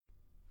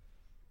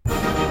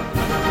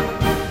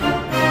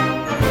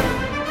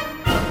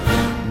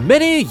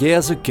Many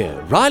years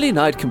ago, Riley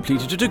Knight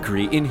completed a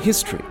degree in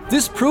history.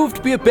 This proved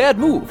to be a bad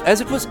move,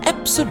 as it was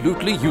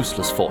absolutely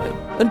useless for him.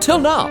 Until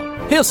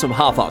now. Here's some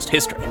half-arsed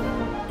history.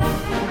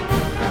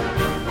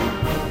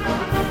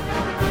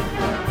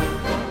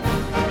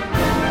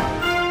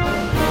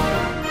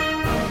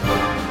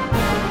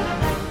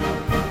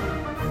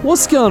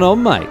 What's going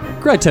on, mate?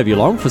 Great to have you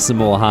along for some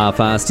more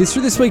half-arsed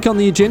history. This week on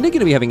the agenda,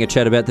 going to be having a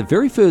chat about the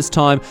very first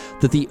time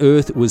that the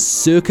Earth was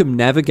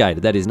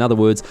circumnavigated. That is, in other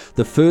words,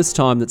 the first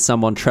time that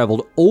someone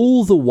travelled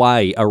all the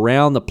way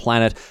around the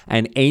planet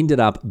and ended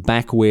up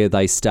back where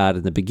they started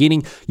in the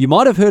beginning. You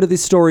might have heard of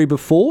this story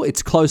before.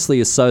 It's closely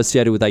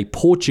associated with a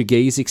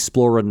Portuguese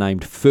explorer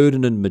named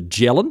Ferdinand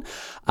Magellan,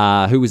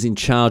 who was in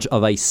charge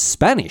of a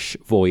Spanish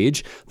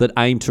voyage that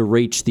aimed to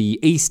reach the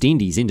East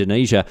Indies,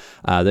 Indonesia,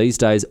 these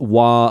days,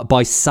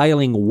 by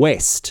sailing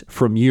west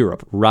from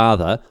Europe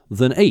rather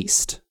than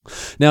east.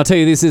 Now, I'll tell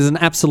you, this is an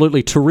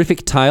absolutely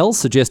terrific tale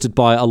suggested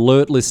by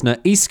alert listener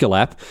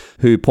Escalap,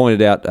 who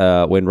pointed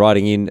out when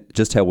writing in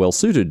just how well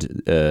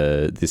suited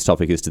this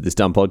topic is to this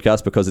dumb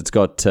podcast, because it's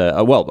got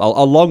a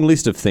long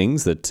list of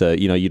things that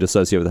you'd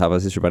associate with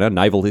half-arsed history by now.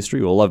 Naval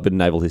history, we all love a bit of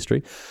naval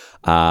history.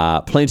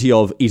 Plenty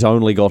of It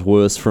Only Got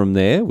Worse from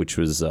there, which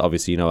was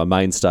obviously a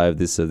mainstay of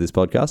this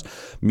podcast.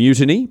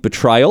 Mutiny,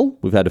 betrayal,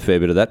 we've had a fair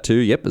bit of that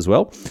too, as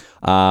well.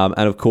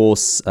 And of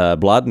course,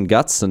 blood and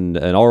guts and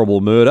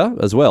horrible murder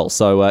as well.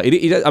 So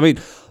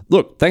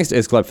look, thanks to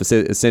Escalab for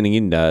sending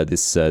in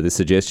this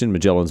suggestion,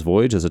 Magellan's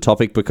Voyage, as a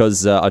topic,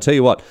 because I tell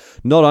you what,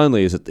 not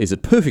only is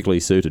it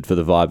perfectly suited for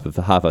the vibe of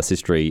half-arsed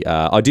history,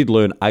 I did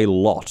learn a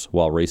lot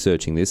while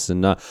researching this,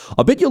 and I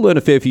bet you'll learn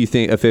a fair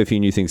few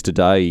new things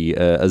today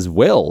as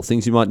well,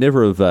 things you might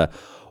never have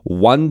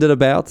wondered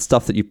about,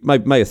 stuff that you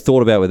may have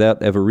thought about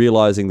without ever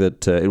realising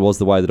that it was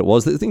the way that it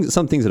was.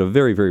 Some things that are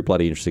very, very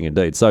bloody interesting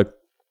indeed. So,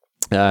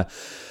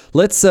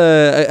 let's,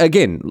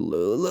 again,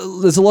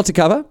 there's a lot to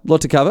cover,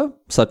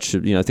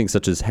 things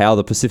such as how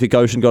the Pacific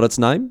Ocean got its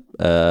name,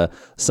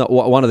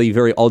 one of the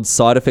very odd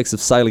side effects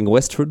of sailing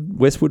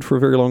westward for a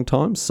very long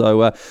time.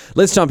 So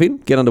let's jump in,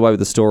 get underway with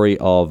the story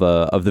of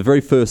the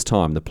very first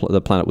time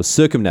the planet was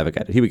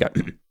circumnavigated. Here we go.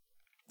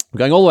 We're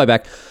going all the way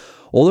back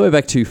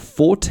to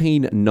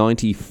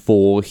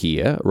 1494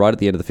 here, right at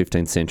the end of the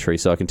 15th century.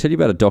 So I can tell you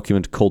about a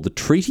document called the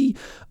Treaty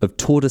of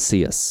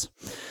Tordesillas.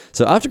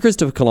 So after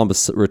Christopher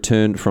Columbus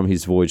returned from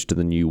his voyage to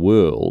the New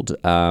World,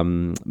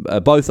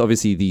 both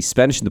obviously the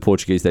Spanish and the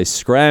Portuguese, they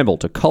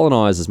scrambled to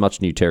colonize as much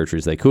new territory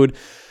as they could,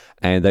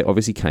 and they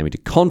obviously came into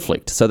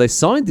conflict. So they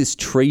signed this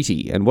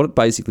treaty, and what it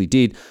basically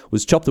did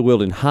was chop the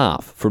world in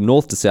half from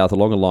north to south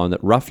along a line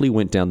that roughly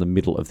went down the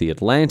middle of the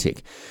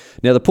Atlantic.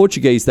 Now, the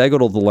Portuguese, they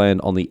got all the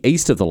land on the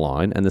east of the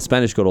line, and the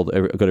Spanish got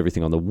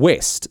everything on the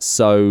west.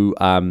 So,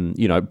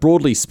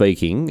 broadly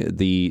speaking,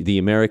 the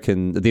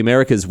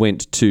Americas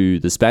went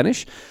to the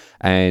Spanish,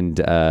 and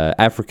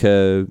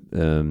Africa,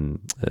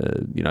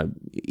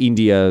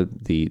 India,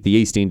 the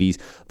East Indies,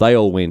 they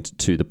all went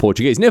to the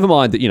Portuguese. Never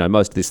mind that,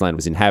 most of this land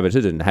was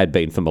inhabited and had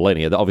been for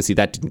millennia. Obviously,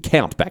 that didn't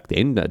count back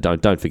then.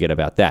 Don't forget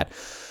about that.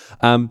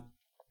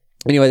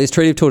 Anyway, this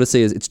Treaty of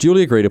Tordesillas, it's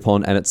duly agreed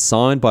upon, and it's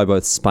signed by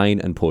both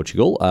Spain and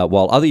Portugal,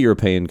 while other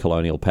European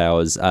colonial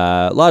powers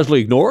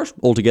largely ignore it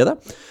altogether.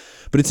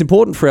 But it's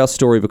important for our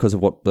story because of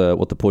what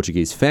the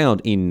Portuguese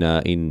found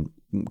in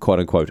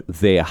quote-unquote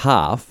their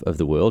half of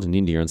the world, in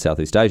India and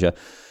Southeast Asia,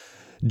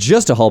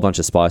 just a whole bunch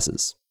of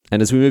spices.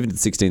 And as we move into the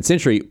 16th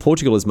century,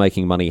 Portugal is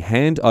making money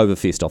hand over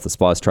fist off the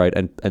spice trade,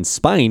 and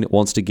Spain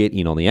wants to get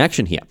in on the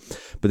action here.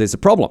 But there's a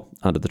problem.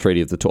 Under the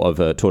Treaty of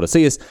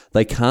Tordesillas,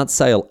 they can't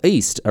sail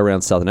east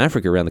around southern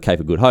Africa, around the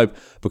Cape of Good Hope,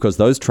 because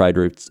those trade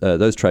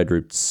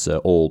routes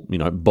all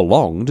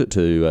belonged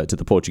to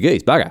the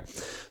Portuguese. Bugger.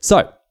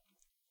 So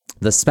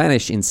the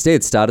Spanish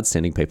instead started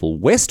sending people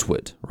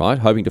westward, right,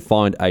 hoping to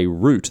find a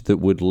route that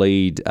would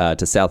lead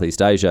to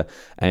Southeast Asia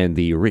and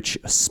the rich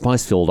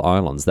spice-filled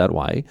islands that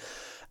way.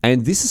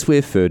 And this is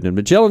where Ferdinand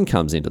Magellan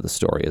comes into the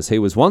story, as he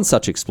was one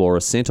such explorer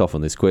sent off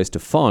on this quest to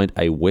find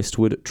a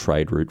westward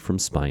trade route from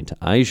Spain to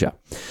Asia.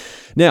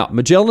 Now,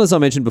 Magellan, as I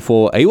mentioned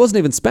before, he wasn't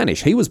even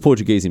Spanish. He was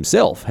Portuguese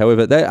himself.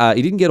 However,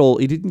 he didn't get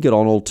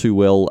on all too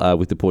well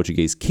with the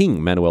Portuguese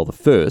king, Manuel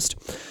I.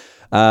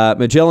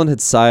 Magellan had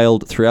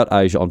sailed throughout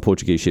Asia on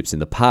Portuguese ships in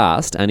the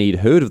past, and he'd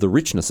heard of the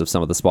richness of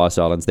some of the spice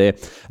islands there,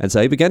 and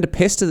so he began to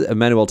pester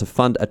Manuel to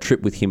fund a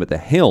trip with him at the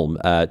helm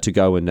to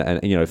go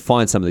and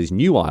find some of these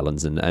new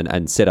islands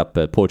and set up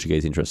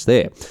Portuguese interests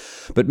there.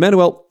 But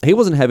Manuel, he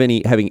wasn't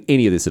having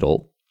any of this at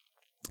all.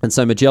 And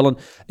so Magellan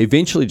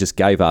eventually just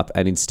gave up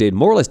and instead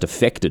more or less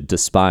defected to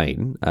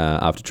Spain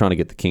after trying to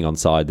get the king on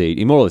side there.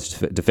 He more or less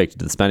defected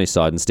to the Spanish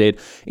side instead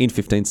in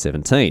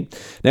 1517.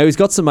 Now, he's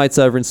got some mates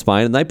over in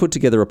Spain, and they put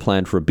together a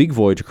plan for a big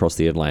voyage across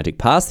the Atlantic,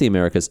 past the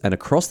Americas and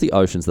across the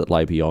oceans that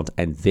lay beyond,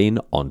 and then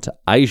on to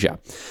Asia.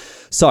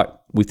 So,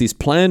 with this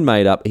plan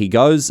made up,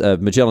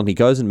 Magellan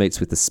goes and meets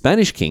with the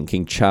Spanish king,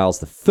 King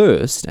Charles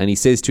I, and he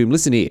says to him,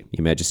 "Listen here,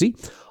 Your Majesty,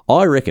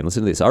 I reckon,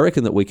 listen to this, I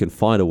reckon that we can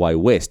find a way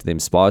west to them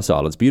Spice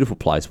Islands. Beautiful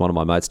place, one of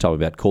my mates told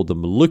me about, called the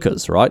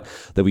Moluccas, right?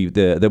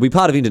 They'll be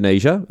part of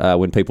Indonesia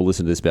when people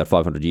listen to this about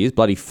 500 years.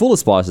 Bloody full of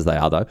spices they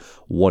are, though.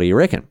 What do you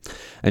reckon?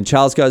 And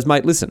Charles goes,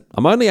 mate, listen,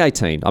 I'm only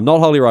 18. I'm not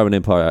Holy Roman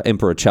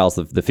Emperor Charles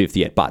V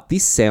yet, but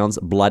this sounds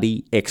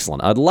bloody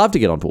excellent. I'd love to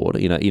get on board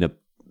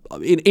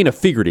in a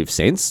figurative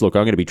sense. Look,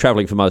 I'm going to be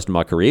travelling for most of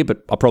my career,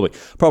 but I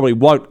probably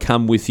won't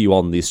come with you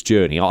on this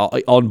journey.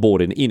 On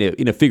board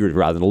in a figurative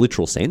rather than a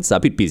literal sense. A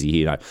bit busy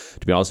here,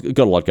 to be honest.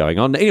 Got a lot going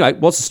on. Anyway,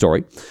 what's the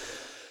story?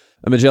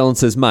 And Magellan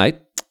says, mate,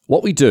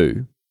 what we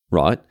do,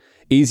 right,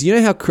 is, you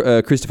know how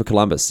Christopher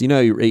Columbus,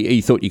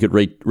 he thought you could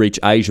reach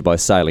Asia by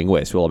sailing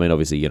west. Well, I mean,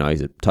 obviously,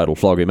 he's a total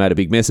flogger. He made a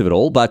big mess of it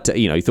all, but,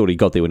 he thought he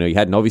got there when he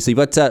hadn't, obviously.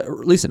 But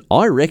listen,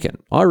 I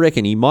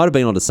reckon he might have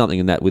been onto something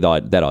in that with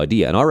that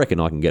idea, and I reckon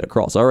I can get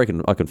across. I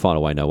reckon I can find a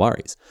way, no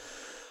worries.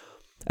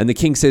 And the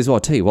king says, well, I'll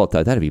tell you what,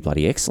 though, that'd be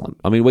bloody excellent.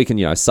 I mean, we can,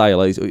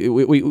 sail east.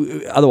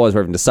 Otherwise,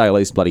 we're having to sail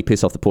east and bloody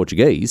piss off the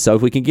Portuguese. So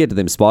if we can get to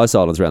them Spice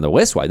Islands around the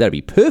west way, that'd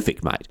be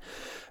perfect, mate.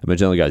 And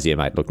Magellan goes, yeah,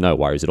 mate, look, no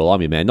worries at all.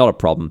 I'm your man, not a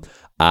problem.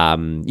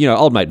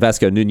 Old mate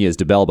Vasco Nunez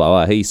de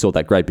Balboa, he saw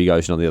that great big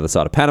ocean on the other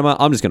side of Panama.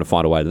 I'm just going to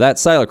find a way to that,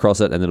 sail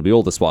across it, and then it'll be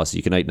all the spices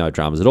you can eat, no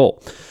dramas at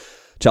all.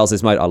 Charles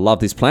says, mate, I love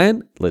this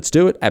plan. Let's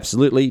do it.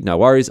 Absolutely, no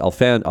worries. I'll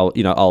fund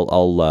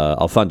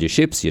your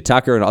ships, your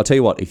tucker, and I'll tell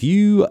you what, if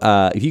you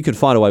can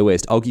find a way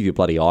west, I'll give you a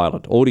bloody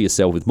island, all to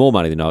yourself with more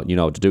money than you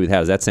know what to do with. How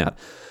does that sound?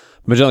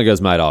 Magellan goes,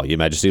 mate, oh, your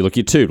majesty, look,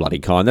 you're too bloody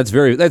kind. That's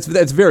very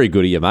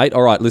good of you, mate.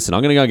 All right, listen,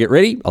 I'm going to go and get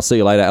ready. I'll see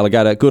you later,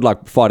 alligator. Good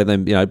luck fighting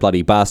them,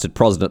 bloody bastard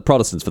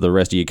Protestants for the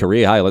rest of your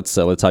career. Hey, let's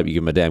hope you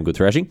give them a damn good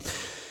thrashing.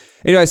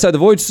 Anyway, so the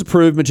voyage is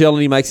approved.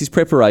 Magellan, he makes his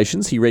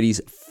preparations. He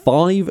readies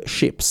 5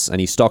 ships, and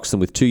he stocks them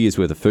with 2 years'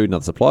 worth of food and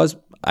other supplies.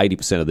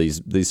 80% of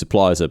these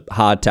supplies are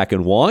hardtack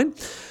and wine.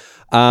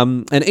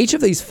 And each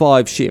of these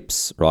 5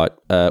 ships, right,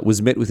 was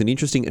met with an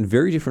interesting and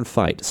very different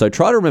fate. So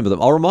try to remember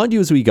them. I'll remind you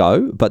as we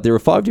go, but there are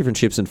 5 different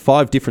ships and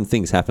 5 different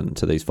things happened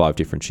to these 5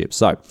 different ships.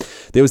 So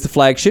there was the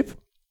flagship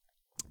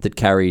that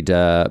carried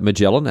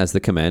Magellan as the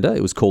commander.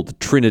 It was called the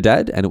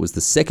Trinidad, and it was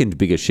the second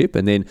biggest ship.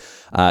 And then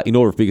in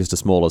order of biggest to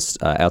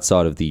smallest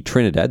outside of the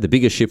Trinidad, the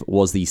biggest ship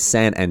was the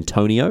San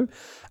Antonio,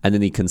 and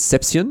then the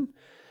Concepcion,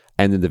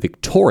 and then the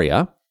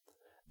Victoria.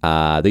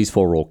 These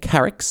 4 were all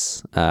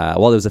carracks.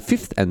 While there was a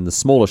 5th and the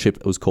smaller ship,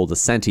 it was called the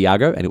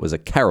Santiago, and it was a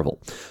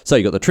caravel. So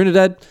you got the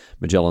Trinidad,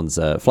 Magellan's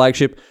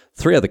flagship,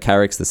 3 other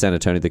carracks, the San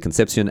Antonio, the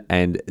Concepcion,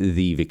 and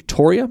the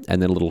Victoria,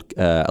 and then a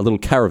little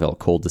caravel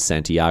called the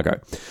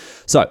Santiago.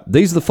 So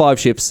these are the 5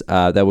 ships.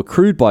 They were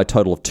crewed by a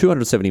total of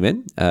 270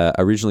 men.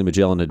 Originally,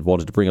 Magellan had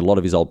wanted to bring a lot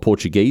of his old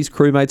Portuguese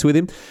crewmates with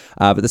him,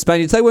 but the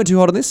Spaniards, they weren't too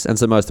hot on this, and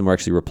so most of them were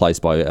actually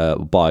replaced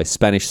by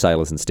Spanish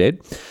sailors instead.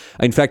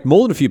 In fact,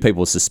 more than a few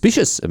people were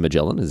suspicious of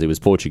Magellan, as he was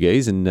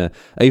Portuguese, and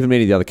even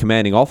many of the other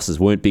commanding officers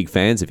weren't big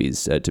fans of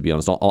his, to be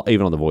honest, not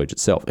even on the voyage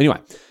itself. Anyway,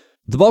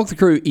 the bulk of the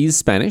crew is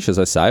Spanish, as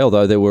I say,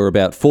 although there were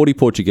about 40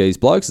 Portuguese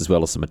blokes, as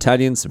well as some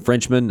Italians, some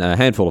Frenchmen, a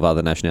handful of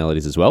other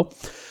nationalities as well.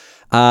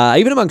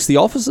 Even amongst the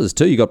officers,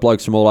 too, you got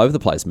blokes from all over the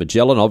place.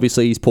 Magellan,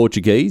 obviously, he's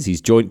Portuguese.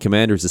 His joint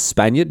commander is a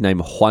Spaniard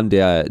named Juan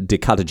de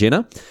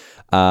Cartagena.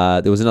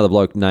 There was another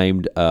bloke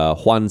named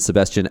Juan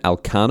Sebastian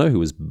Elcano, who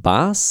was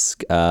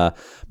Basque.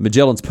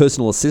 Magellan's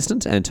personal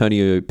assistant,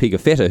 Antonio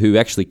Pigafetta, who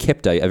actually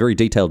kept a very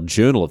detailed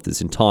journal of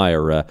this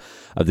entire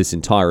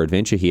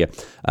adventure here.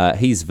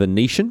 He's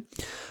Venetian.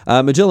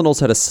 Magellan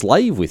also had a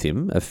slave with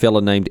him, a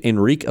fella named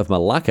Enrique of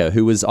Malacca,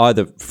 who was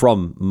either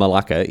from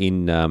Malacca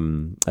in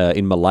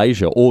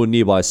Malaysia or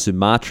nearby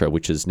Sumatra,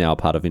 which is now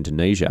part of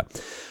Indonesia.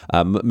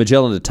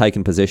 Magellan had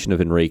taken possession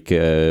of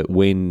Enrique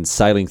when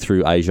sailing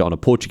through Asia on a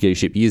Portuguese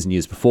ship years and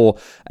years before,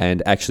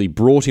 and actually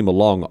brought him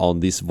along on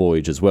this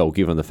voyage as well,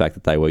 given the fact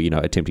that they were,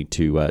 attempting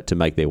to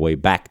make their way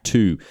back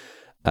to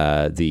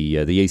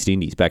the East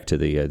Indies, back to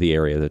the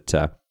area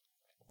that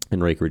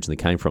Enrique originally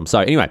came from. So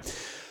anyway,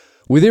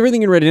 with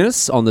everything in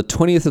readiness, on the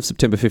 20th of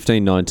September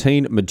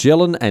 1519,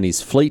 Magellan and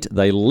his fleet,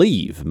 they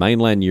leave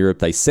mainland Europe.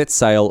 They set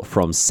sail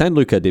from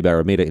Sanlúcar de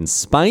Barrameda in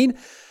Spain,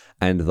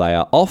 and they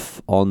are off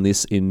on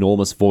this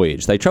enormous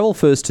voyage. They travel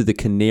first to the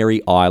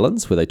Canary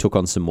Islands, where they took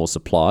on some more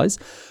supplies,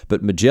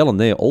 but Magellan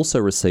there also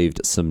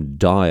received some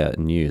dire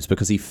news,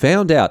 because he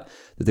found out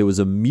that there was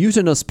a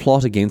mutinous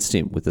plot against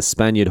him, with the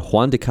Spaniard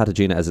Juan de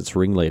Cartagena as its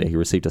ringleader. He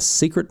received a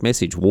secret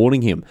message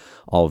warning him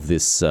of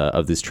this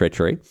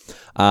treachery.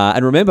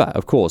 And remember,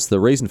 of course, the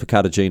reason for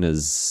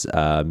Cartagena's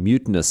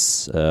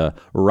mutinous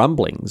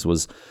rumblings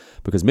was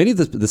because many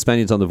of the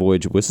Spaniards on the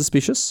voyage were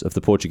suspicious of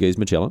the Portuguese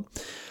Magellan.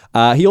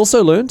 He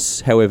also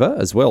learnt, however,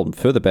 as well,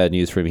 further bad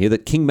news for him here,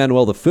 that King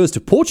Manuel I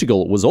of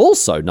Portugal was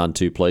also none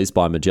too pleased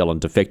by Magellan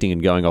defecting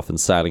and going off and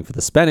sailing for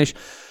the Spanish,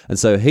 and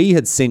so he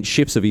had sent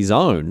ships of his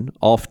own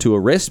off to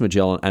arrest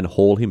Magellan and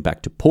haul him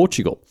back to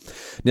Portugal.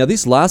 Now,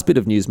 this last bit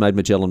of news made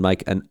Magellan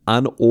make an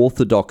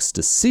unorthodox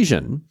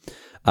decision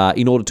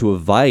in order to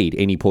evade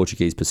any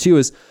Portuguese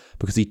pursuers,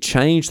 because he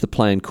changed the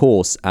planned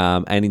course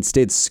and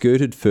instead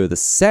skirted further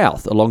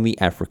south along the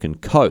African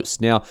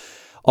coast. Now,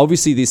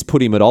 Obviously, this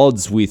put him at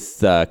odds with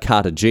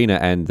Cartagena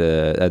and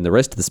the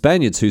rest of the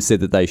Spaniards, who said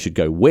that they should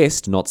go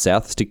west, not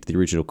south, stick to the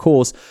original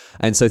course.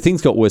 And so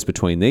things got worse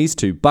between these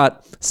two.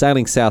 But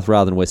sailing south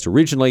rather than west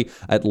originally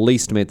at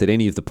least meant that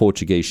any of the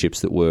Portuguese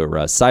ships that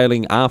were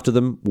sailing after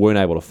them weren't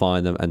able to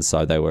find them, and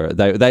so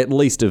they at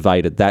least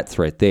evaded that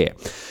threat there.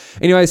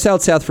 Anyway,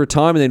 sailed south for a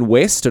time and then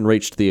west and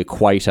reached the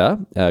equator.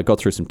 Got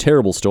through some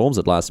terrible storms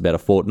that lasted about a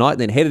fortnight,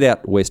 and then headed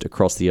out west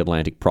across the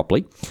Atlantic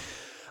properly.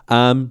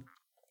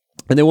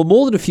 And there were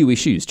more than a few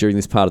issues during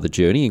this part of the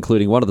journey,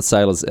 including one of the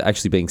sailors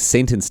actually being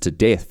sentenced to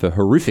death for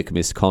horrific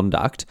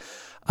misconduct.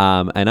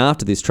 And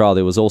after this trial,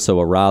 there was also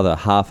a rather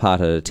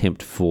half-hearted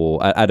attempt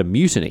at a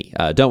mutiny.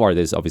 Don't worry,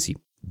 there's obviously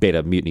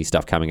better mutiny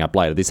stuff coming up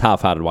later. This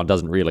half-hearted one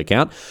doesn't really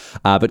count.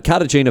 But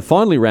Cartagena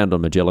finally rounded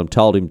on Magellan,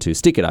 told him to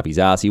stick it up his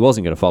arse. He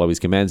wasn't going to follow his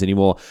commands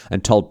anymore,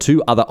 and told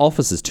two other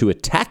officers to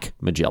attack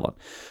Magellan.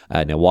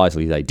 Now,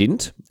 wisely, they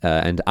didn't,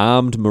 and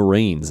armed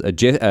Marines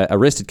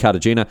arrested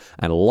Cartagena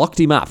and locked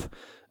him up.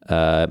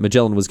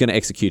 Magellan was going to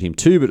execute him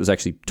too, but was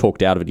actually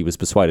talked out of it. He was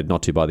persuaded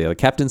not to by the other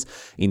captains.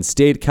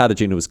 Instead,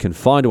 Cartagena was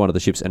confined to one of the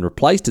ships and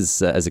replaced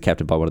as a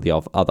captain by one of the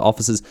other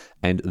officers,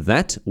 and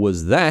that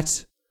was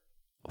that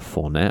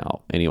for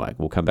now. Anyway,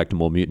 we'll come back to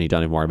more mutiny.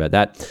 Don't even worry about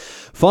that.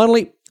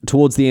 Finally,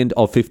 towards the end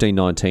of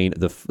 1519,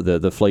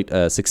 the fleet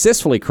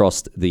successfully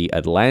crossed the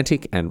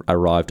Atlantic and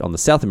arrived on the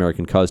South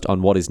American coast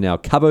on what is now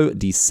Cabo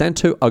de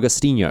Santo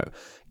Agostinho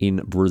in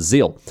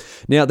Brazil.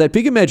 Now, that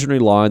big imaginary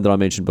line that I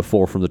mentioned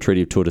before from the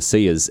Treaty of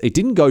Tordesillas, it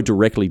didn't go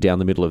directly down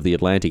the middle of the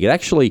Atlantic. It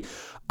actually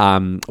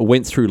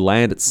went through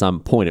land at some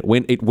point.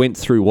 It went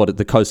through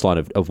the coastline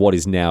of what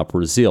is now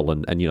Brazil,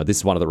 and this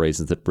is one of the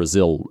reasons that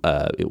Brazil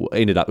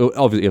ended up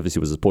obviously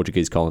it was a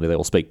Portuguese colony. They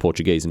all speak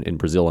Portuguese in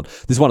Brazil, and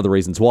this is one of the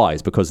reasons why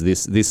is because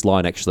this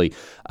line actually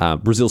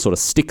Brazil sort of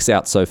sticks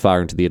out so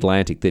far into the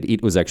Atlantic that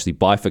it was actually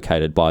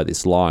bifurcated by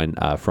this line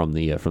from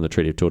the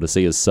Treaty of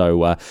Tordesillas.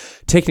 So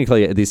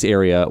technically, this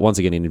area, once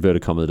again in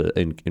inverted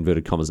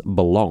commas,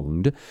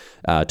 belonged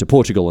to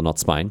Portugal and not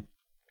Spain.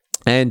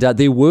 And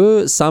there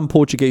were some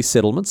Portuguese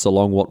settlements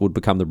along what would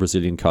become the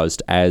Brazilian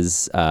coast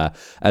as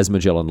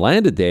Magellan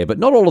landed there, but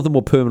not all of them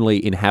were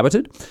permanently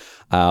inhabited.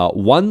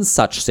 One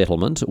such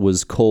settlement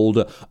was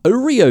called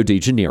Rio de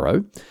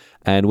Janeiro,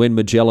 and when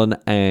Magellan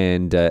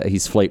and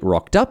his fleet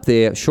rocked up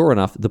there, sure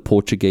enough, the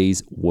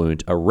Portuguese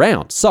weren't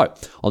around. So,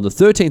 on the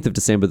 13th of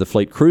December, the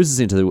fleet cruises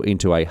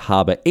into a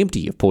harbour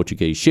empty of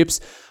Portuguese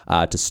ships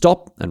to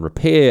stop and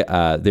repair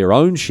their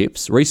own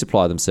ships,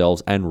 resupply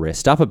themselves, and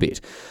rest up a bit.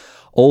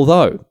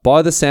 Although,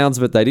 by the sounds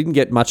of it, they didn't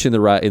get much in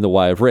the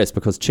way of rest,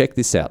 because check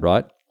this out,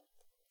 right?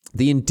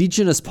 The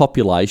indigenous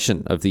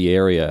population of the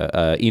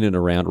area in and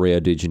around Rio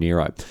de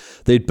Janeiro,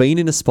 they'd been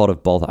in a spot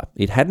of bother.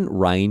 It hadn't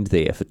rained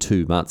there for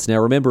 2 months. Now,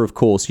 remember, of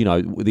course,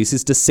 this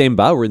is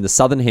December. We're in the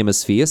southern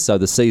hemisphere, so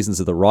the seasons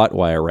are the right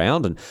way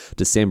around. And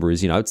December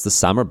is, it's the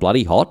summer,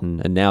 bloody hot,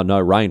 and now no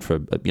rain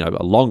for,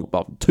 a long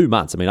 2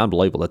 months. I mean,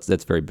 unbelievable.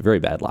 That's very, very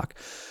bad luck.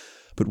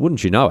 But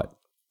wouldn't you know it?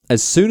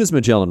 As soon as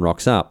Magellan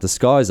rocks up, the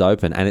skies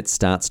open and it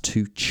starts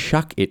to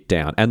chuck it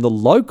down. And the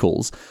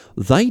locals,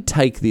 they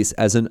take this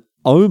as an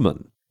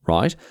omen,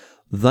 right?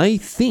 They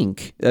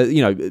think,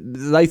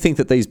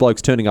 that these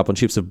blokes turning up on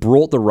ships have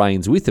brought the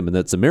rains with them and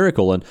that's a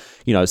miracle. And,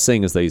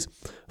 seeing as these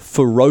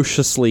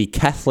ferociously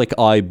Catholic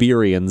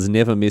Iberians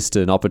never missed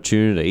an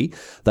opportunity,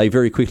 they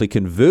very quickly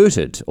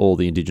converted all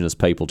the indigenous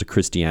people to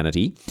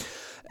Christianity.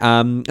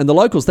 And the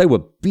locals, they were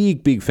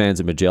big fans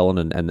of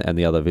Magellan and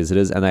the other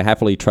visitors, and they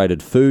happily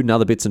traded food and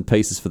other bits and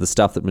pieces for the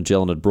stuff that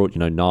Magellan had brought,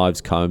 knives,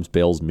 combs,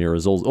 bells,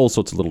 mirrors, all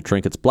sorts of little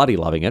trinkets, bloody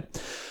loving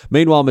it.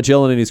 Meanwhile,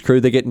 Magellan and his crew,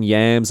 they're getting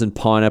yams and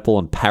pineapple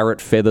and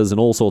parrot feathers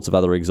and all sorts of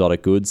other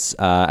exotic goods.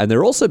 And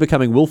they're also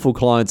becoming willful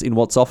clients in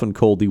what's often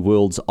called the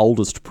world's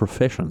oldest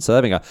profession. So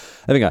having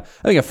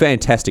a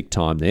fantastic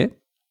time there.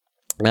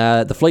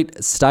 The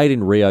fleet stayed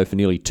in Rio for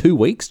nearly 2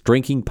 weeks,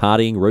 drinking,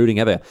 partying, rooting,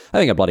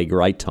 having a bloody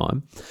great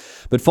time.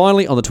 But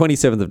finally, on the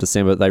 27th of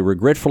December, they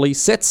regretfully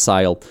set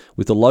sail,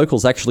 with the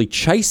locals actually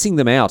chasing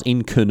them out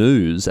in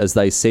canoes as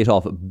they set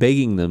off,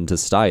 begging them to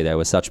stay. They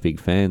were such big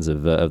fans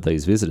of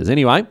these visitors.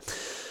 Anyway,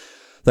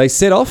 they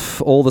set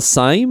off all the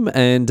same,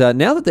 and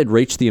now that they'd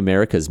reached the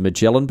Americas,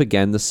 Magellan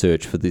began the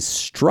search for this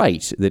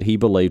strait that he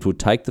believed would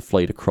take the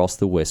fleet across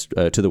the west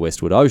to the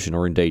westward ocean,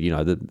 or indeed,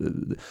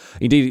 even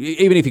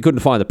if he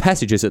couldn't find the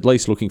passages, at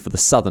least looking for the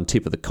southern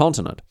tip of the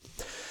continent.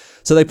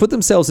 So they put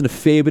themselves in a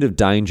fair bit of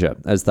danger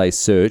as they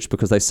searched,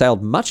 because they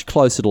sailed much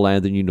closer to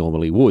land than you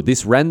normally would.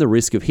 This ran the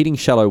risk of hitting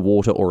shallow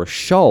water or a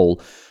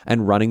shoal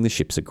and running the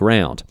ships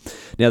aground.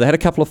 Now, they had a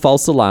couple of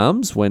false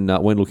alarms when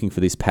looking for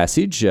this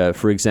passage.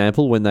 For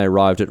example, when they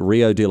arrived at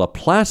Rio de la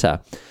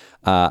Plata,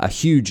 a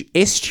huge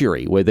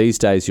estuary where these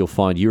days you'll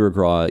find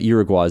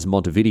Uruguay's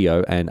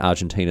Montevideo and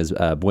Argentina's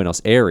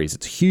Buenos Aires.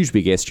 It's a huge,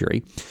 big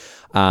estuary.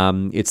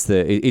 It's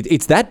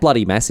that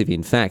bloody massive,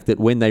 in fact, that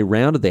when they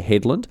rounded the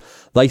headland,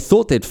 they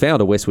thought they'd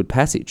found a westward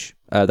passage.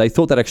 They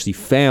thought they'd actually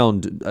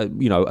found,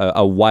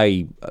 a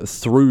way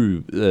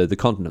through the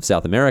continent of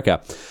South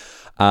America.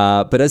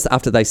 But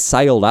after they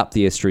sailed up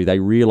the estuary, they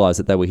realised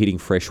that they were hitting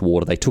fresh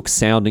water. They took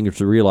sounding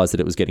to realise that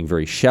it was getting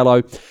very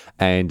shallow.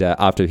 And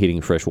after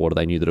hitting fresh water,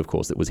 they knew that, of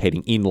course, it was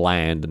heading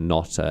inland and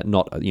not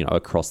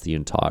across the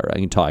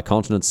entire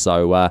continent.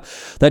 So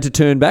they had to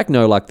turn back.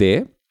 No luck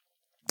there.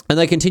 And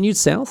they continued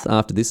south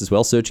after this as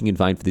well, searching in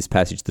vain for this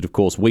passage that, of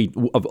course,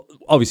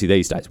 obviously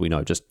these days we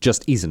know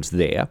just isn't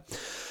there.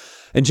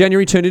 And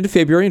January turned into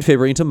February and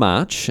February into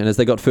March. And as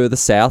they got further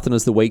south and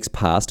as the weeks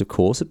passed, of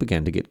course, it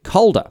began to get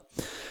colder.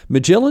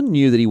 Magellan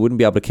knew that he wouldn't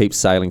be able to keep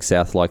sailing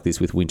south like this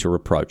with winter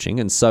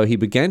approaching. And so he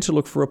began to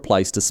look for a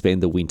place to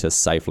spend the winter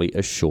safely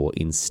ashore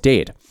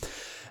instead.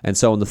 And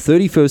so on the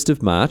 31st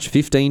of March,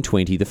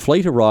 1520, the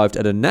fleet arrived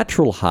at a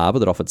natural harbour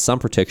that offered some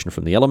protection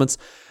from the elements.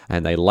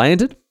 And they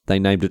landed. They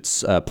named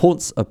it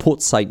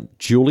Port St.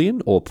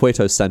 Julian, or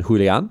Puerto San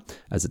Julian,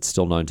 as it's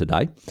still known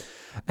today.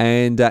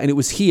 And it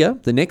was here,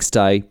 the next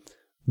day,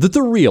 that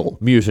the real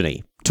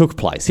mutiny took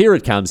place. Here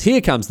it comes.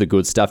 Here comes the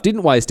good stuff.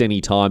 Didn't waste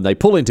any time. They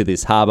pull into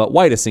this harbour,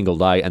 wait a single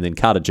day, and then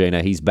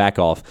Cartagena, he's back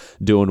off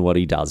doing what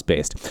he does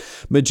best.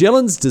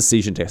 Magellan's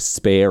decision to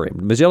spare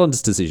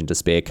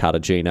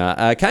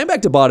Cartagena came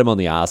back to bite him on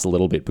the arse a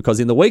little bit, because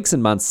in the weeks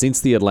and months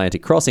since the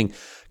Atlantic crossing,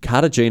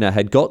 Cartagena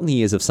had gotten the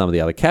ears of some of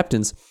the other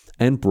captains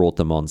and brought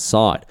them on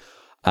side.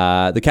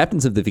 The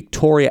captains of the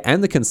Victoria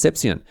and the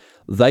Concepcion,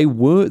 they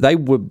were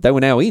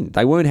now in.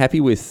 They weren't happy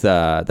with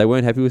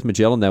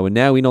Magellan. They were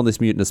now in on this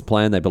mutinous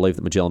plan. They believed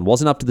that Magellan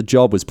wasn't up to the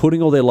job, was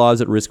putting all their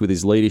lives at risk with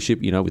his leadership,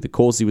 with the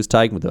course he was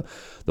taking, with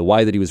the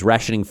way that he was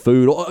rationing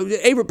food,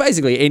 or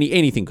basically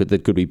anything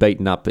that could be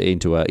beaten up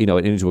into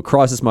a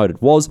crisis mode.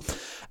 It was.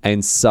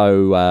 And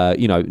so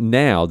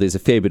now there's a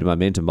fair bit of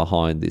momentum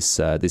behind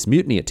this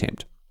mutiny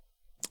attempt.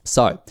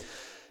 So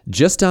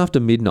just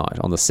after midnight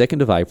on the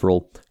 2nd of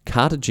April,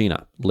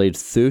 Cartagena led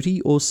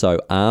 30 or so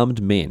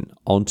armed men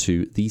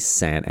onto the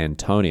San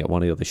Antonio,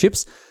 one of the other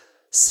ships,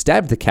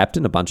 stabbed the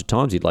captain a bunch of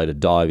times, he'd later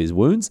die of his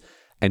wounds,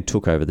 and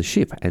took over the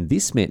ship. And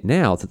this meant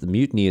now that the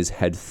mutineers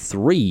had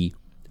 3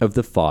 of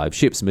the 5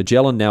 ships.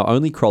 Magellan now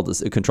only controlled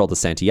the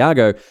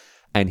Santiago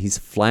and his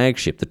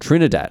flagship, the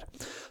Trinidad.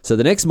 So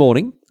the next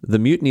morning, the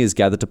mutineers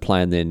gathered to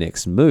plan their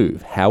next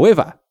move.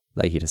 However,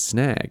 they hit a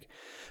snag.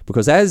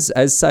 Because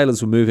as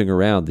sailors were moving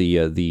around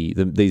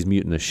these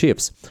mutinous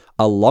ships,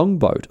 a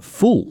longboat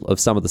full of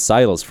some of the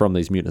sailors from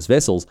these mutinous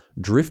vessels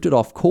drifted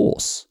off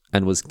course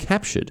and was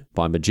captured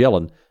by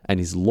Magellan and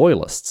his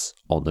loyalists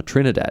on the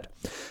Trinidad.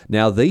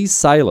 Now, these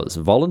sailors,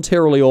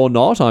 voluntarily or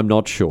not, I'm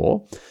not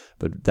sure,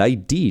 but they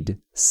did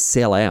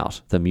sell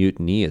out the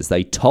mutineers.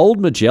 They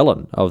told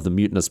Magellan of the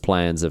mutinous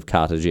plans of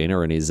Cartagena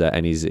and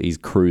his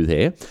crew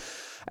there.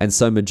 And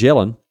so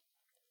Magellan,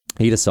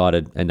 he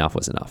decided enough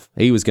was enough.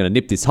 He was going to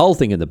nip this whole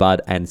thing in the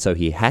bud, and so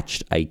he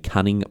hatched a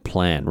cunning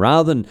plan.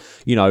 Rather than,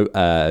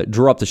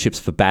 draw up the ships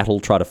for battle,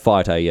 try to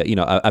fight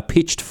a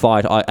pitched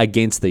fight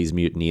against these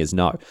mutineers.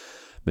 No,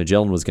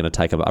 Magellan was going to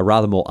take a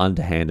rather more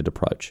underhanded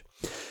approach.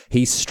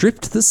 He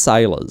stripped the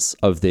sailors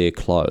of their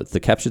clothes. The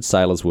captured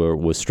sailors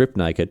were stripped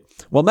naked.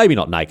 Well, maybe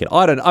not naked.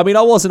 I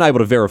wasn't able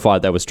to verify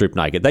they were stripped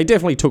naked. They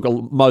definitely took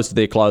most of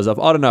their clothes off.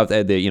 I don't know if they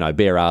had their,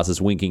 bare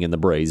asses winking in the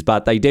breeze,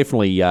 but they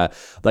definitely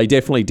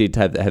did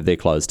have their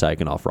clothes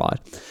taken off, right?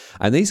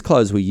 And these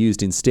clothes were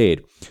used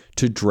instead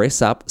to dress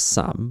up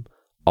some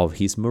of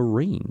his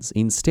Marines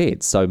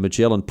instead. So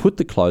Magellan put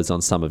the clothes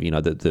on some of,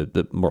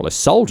 the more or less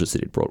soldiers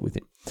that he'd brought with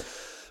him.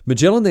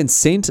 Magellan then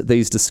sent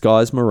these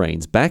disguised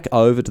Marines back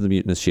over to the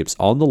mutinous ships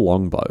on the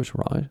longboat,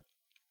 right?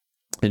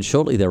 And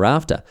shortly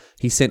thereafter,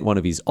 he sent one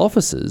of his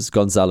officers,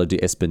 Gonzalo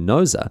de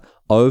Espinosa,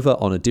 over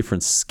on a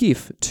different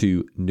skiff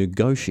to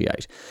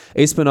negotiate.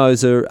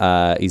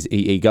 Espinosa,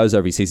 he goes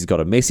over, he sees he's got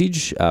a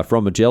message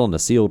from Magellan, a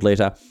sealed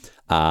letter,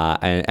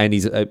 and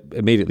he's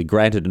immediately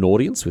granted an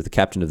audience with the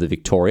captain of the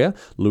Victoria,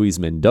 Luis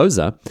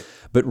Mendoza.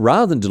 But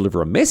rather than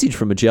deliver a message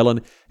from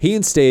Magellan, he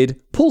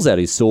instead pulls out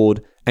his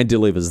sword and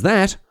delivers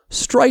that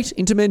straight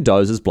into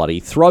Mendoza's bloody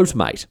throat,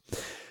 mate.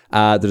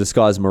 The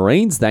disguised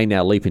Marines, they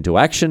now leap into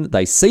action.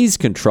 They seize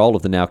control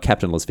of the now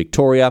captainless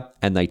Victoria,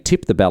 and they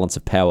tip the balance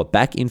of power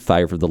back in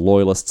favour of the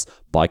Loyalists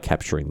by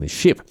capturing this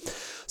ship.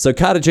 So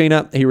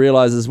Cartagena, he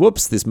realises,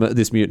 whoops, this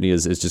mutiny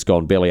has just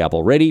gone belly up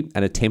already,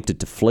 and attempted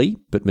to flee.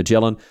 But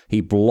Magellan,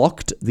 he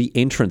blocked the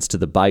entrance to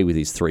the bay with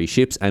his 3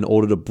 ships and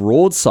ordered a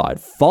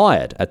broadside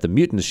fired at the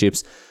mutinous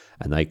ships,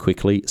 and they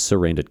quickly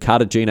surrendered.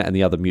 Cartagena and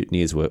the other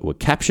mutineers were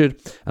captured,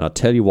 and I'll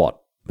tell you what,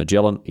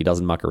 Magellan, he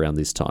doesn't muck around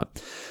this time.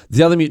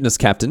 The other mutinous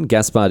captain,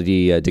 Gaspar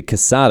de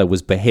Quesada,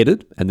 was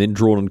beheaded and then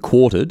drawn and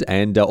quartered,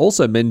 and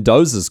also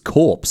Mendoza's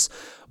corpse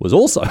was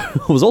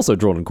also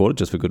drawn and quartered,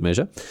 just for good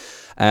measure.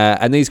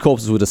 And these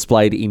corpses were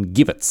displayed in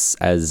gibbets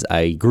as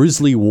a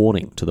grisly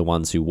warning to the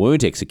ones who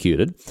weren't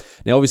executed.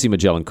 Now, obviously,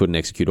 Magellan couldn't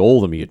execute all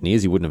the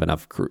mutineers. He wouldn't have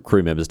enough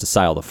crew members to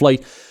sail the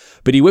fleet.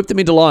 But he whipped them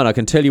into line. I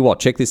can tell you what,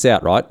 check this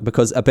out, right?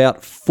 Because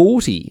about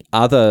 40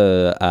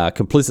 other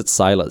complicit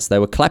sailors, they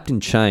were clapped in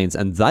chains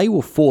and they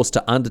were forced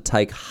to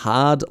undertake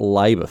hard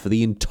labour for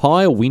the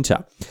entire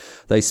winter.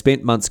 They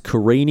spent months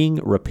careening,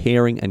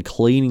 repairing and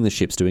cleaning the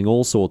ships, doing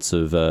all sorts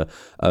of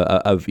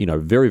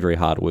very, very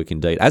hard work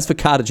indeed. As for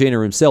Cartagena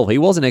himself, he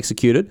wasn't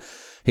executed.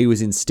 He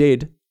was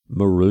instead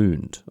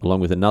marooned,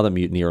 along with another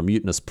mutineer, a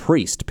mutinous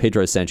priest,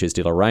 Pedro Sanchez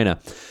de la Reina.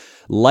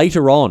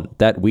 Later on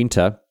that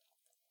winter,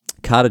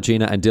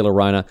 Cartagena and de la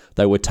Reina,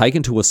 they were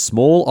taken to a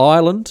small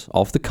island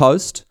off the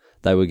coast.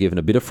 They were given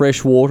a bit of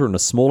fresh water and a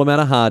small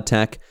amount of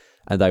hardtack,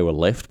 and they were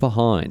left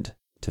behind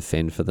to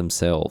fend for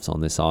themselves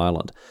on this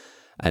island.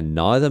 And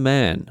neither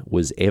man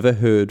was ever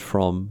heard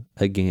from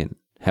again.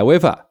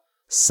 However,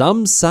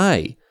 some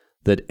say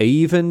that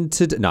even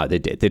today, no, they're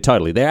dead.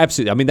 They're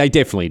absolutely, I mean, they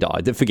definitely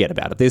died. Forget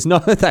about it. There's no,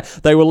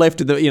 they were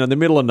left in the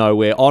middle of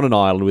nowhere on an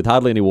island with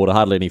hardly any water,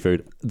 hardly any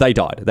food. They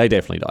died. They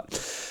definitely died.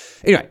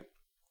 Anyway,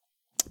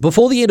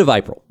 before the end of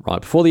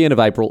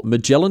April,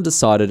 Magellan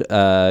decided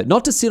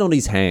not to sit on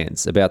his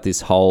hands about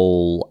this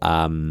whole,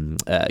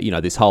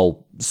 this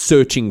whole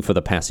searching for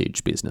the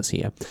passage business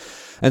here.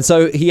 And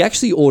so he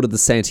actually ordered the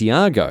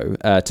Santiago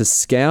to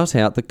scout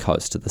out the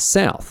coast to the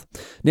south.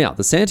 Now,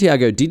 the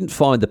Santiago didn't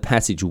find the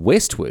passage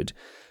westward,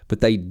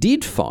 but they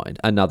did find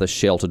another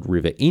sheltered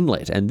river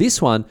inlet, and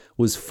this one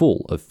was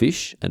full of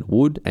fish and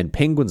wood and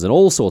penguins and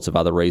all sorts of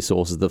other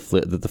resources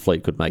that the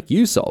fleet could make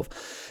use of.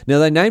 Now,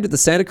 they named it the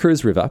Santa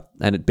Cruz River,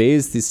 and it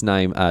bears this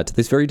name to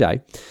this very day.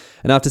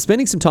 And after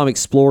spending some time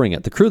exploring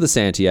it, the crew of the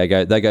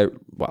Santiago, they go,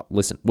 well,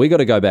 listen, we got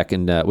to go back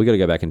and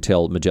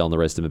tell Magellan and the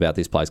rest of them about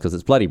this place because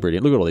it's bloody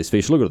brilliant. Look at all these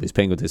fish, look at all these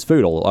penguins, there's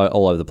food all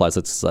over the place.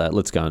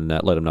 Let's go and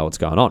let them know what's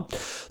going on.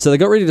 So they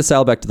got ready to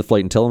sail back to the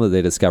fleet and tell them of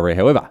their discovery.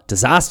 However,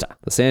 disaster.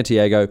 The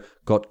Santiago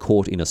got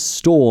caught in a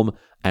storm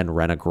and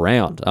ran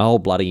aground. Oh,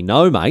 bloody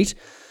no, mate.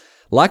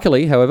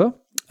 Luckily, however,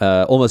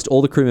 almost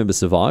all the crew members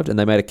survived and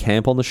they made a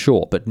camp on the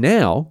shore. But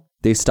now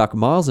they're stuck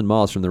miles and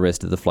miles from the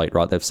rest of the fleet,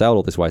 right? They've sailed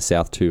all this way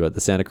south to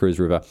the Santa Cruz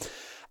River.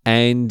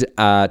 And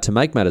to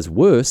make matters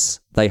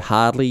worse, they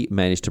hardly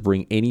managed to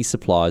bring any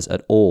supplies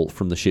at all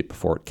from the ship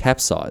before it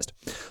capsized.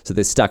 So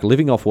they're stuck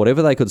living off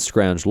whatever they could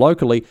scrounge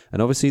locally,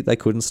 and obviously they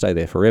couldn't stay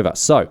there forever.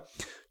 So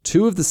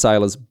two of the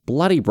sailors,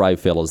 bloody brave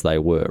fellas they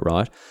were,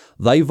 right?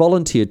 They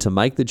volunteered to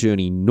make the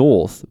journey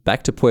north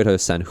back to Puerto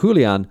San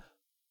Julian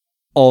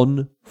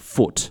on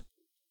foot.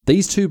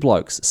 These two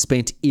blokes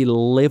spent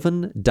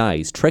 11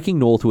 days trekking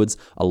northwards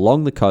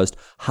along the coast,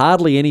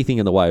 hardly anything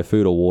in the way of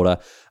food or water,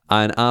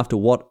 and after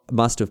what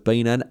must have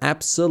been an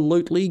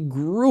absolutely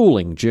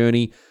grueling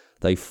journey,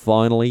 they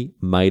finally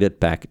made it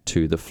back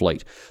to the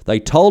fleet. They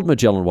told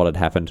Magellan what had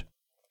happened,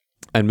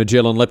 and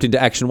Magellan leapt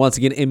into action once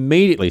again,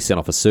 immediately sent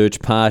off a search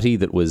party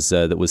that was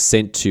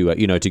sent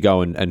to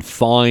go and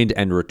find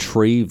and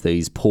retrieve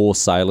these poor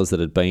sailors that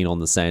had been on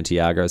the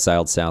Santiago,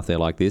 sailed south there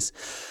like this.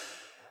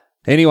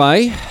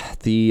 Anyway,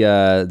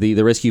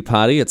 the rescue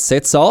party, it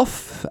sets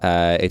off.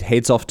 It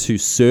heads off to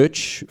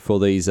search for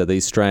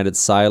these stranded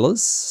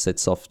sailors.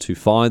 Sets off to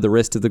find the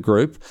rest of the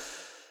group.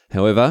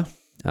 However,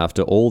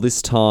 after all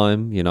this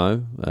time,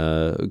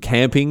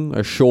 camping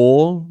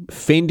ashore,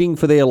 fending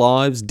for their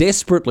lives,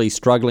 desperately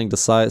struggling to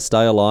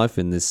stay alive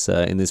in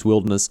this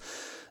wilderness,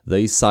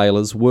 these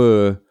sailors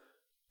were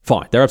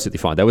fine. They're absolutely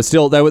fine. They were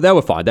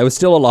fine. They were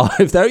still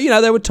alive.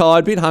 They were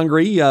tired, a bit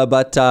hungry,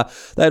 but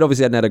they'd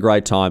obviously hadn't had a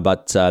great time.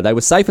 But they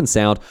were safe and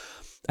sound,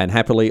 and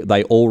happily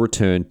they all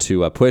returned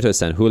to Puerto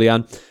San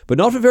Julian, but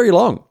not for very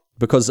long,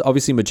 because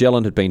obviously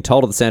Magellan had been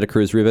told of the Santa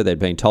Cruz River. They'd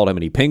been told how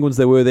many penguins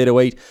there were there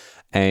to eat,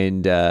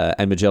 and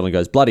Magellan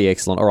goes, bloody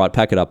excellent. All right,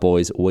 pack it up,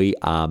 boys. We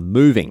are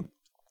moving.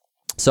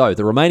 So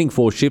the remaining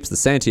 4 ships, the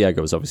Santiago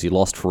was obviously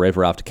lost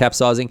forever after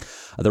capsizing.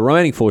 The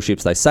remaining 4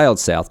 ships, they sailed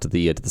south to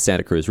the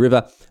Santa Cruz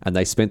River, and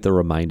they spent the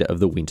remainder of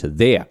the winter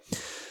there.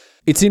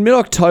 It's in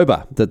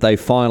mid-October that they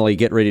finally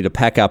get ready to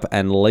pack up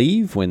and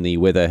leave, when the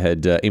weather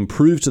had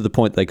improved to the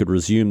point they could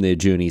resume their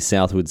journey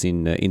southwards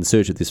in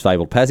search of this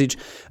fabled passage.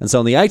 And so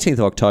on the 18th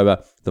of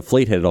October, the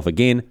fleet headed off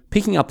again,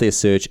 picking up their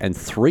search, and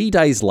 3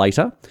 days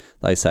later,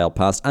 they sailed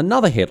past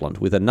another headland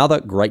with another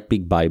great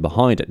big bay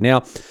behind it.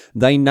 Now,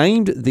 they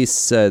named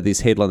this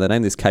headland, they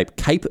named this Cape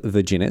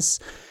Virginis,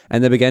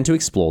 and they began to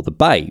explore the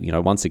bay.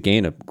 Once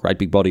again, a great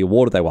big body of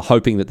water. They were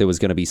hoping that there was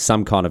going to be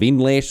some kind of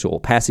inlet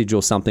or passage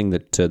or something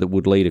that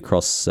would lead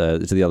across to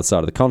the other side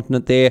of the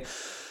continent there.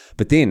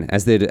 But then,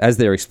 as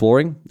they're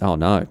exploring, oh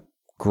no,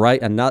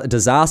 another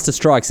disaster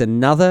strikes.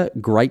 Another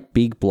great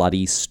big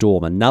bloody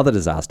storm. Another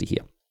disaster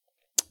here.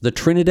 The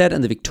Trinidad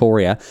and the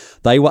Victoria,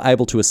 they were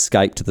able to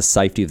escape to the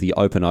safety of the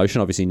open ocean.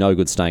 Obviously, no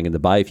good staying in the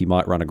bay if you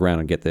might run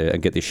aground and get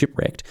their ship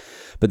wrecked.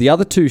 But the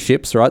other 2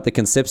 ships, right, the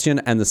Concepcion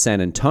and the San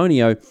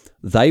Antonio,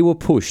 they were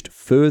pushed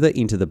further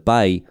into the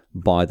bay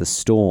by the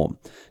storm.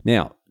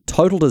 Now,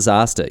 total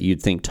disaster.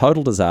 You'd think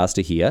total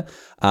disaster here.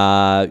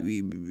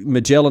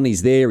 Magellan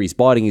is there. He's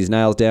biting his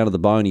nails down to the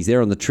bone. He's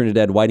there on the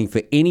Trinidad, waiting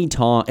for any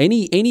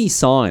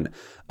sign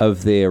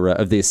of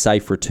their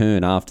safe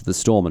return after the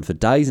storm. And for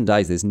days and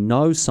days, there's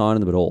no sign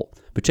of them at all.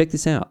 But check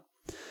this out.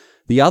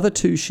 The other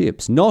two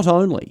ships, not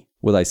only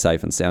were they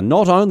safe and sound,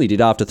 not only did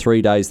after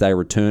 3 days they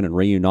return and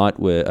reunite,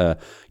 where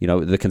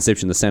the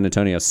Conception, the San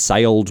Antonio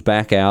sailed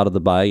back out of the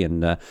bay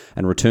and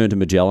returned to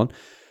Magellan,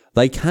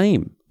 they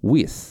came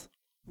with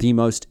the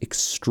most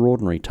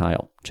extraordinary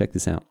tale. Check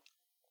this out.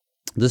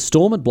 The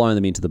storm had blown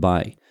them into the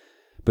bay,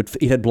 but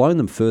it had blown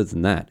them further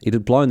than that. It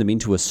had blown them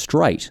into a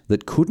strait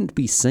that couldn't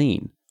be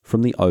seen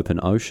from the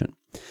open ocean.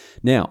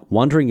 Now,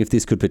 wondering if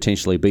this could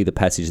potentially be the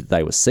passage that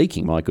they were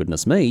seeking, my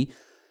goodness me,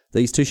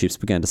 these two ships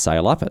began to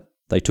sail up it.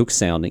 They took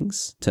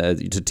soundings to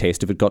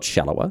test if it got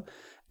shallower,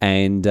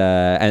 and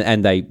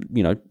they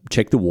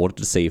checked the water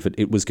to see if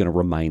it was going to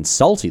remain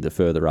salty the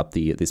further up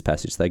this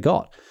passage they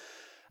got.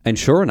 And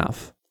sure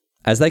enough,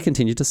 as they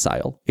continued to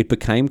sail, it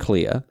became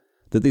clear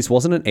that this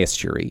wasn't an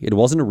estuary, it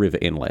wasn't a river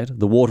inlet.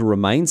 The water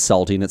remained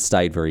salty and it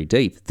stayed very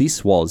deep.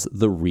 This was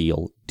the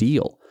real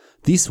deal.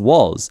 This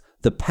was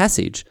the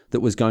passage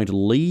that was going to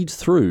lead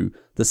through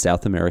the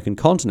South American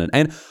continent.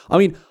 And I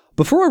mean,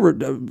 before I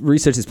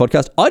researched this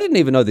podcast, I didn't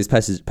even know this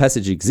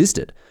passage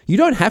existed. You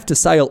don't have to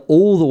sail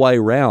all the way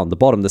around the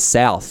bottom, the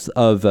south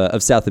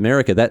of South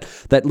America.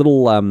 That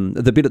little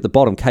the bit at the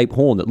bottom, Cape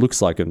Horn, that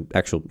looks like an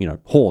actual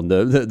horn.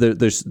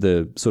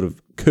 The sort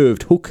of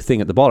curved hook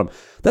thing at the bottom.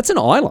 That's an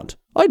island.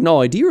 I had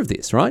no idea of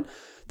this. Right?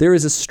 There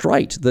is a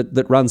strait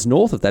that runs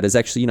north of that. Is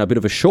actually a bit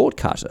of a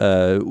shortcut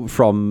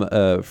from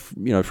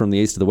the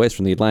east to the west,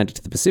 from the Atlantic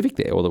to the Pacific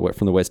there, or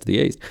from the west to the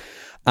east.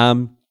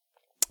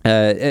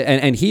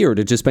 And here it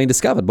had just been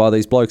discovered by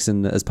these blokes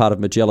as part of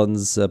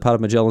Magellan's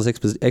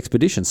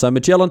expedition. So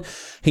Magellan,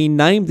 he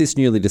named this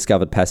newly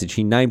discovered passage,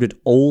 he named it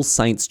All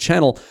Saints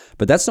Channel,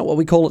 but that's not what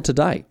we call it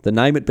today. The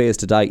name it bears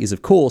today is,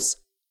 of course,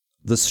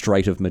 the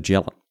Strait of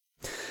Magellan.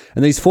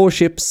 And these four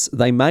ships,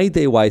 they made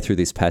their way through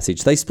this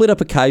passage. They split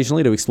up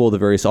occasionally to explore the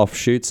various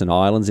offshoots and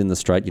islands in the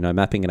strait,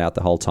 mapping it out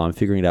the whole time,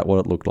 figuring out what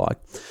it looked like.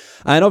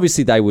 And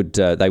obviously they would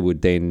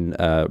then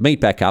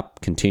meet back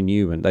up,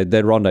 continue, and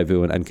they'd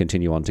rendezvous and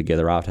continue on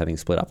together after having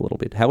split up a little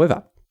bit.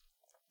 However,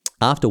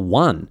 after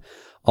one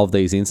of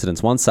these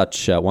incidents, one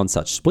such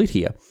split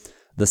here,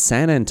 the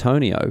San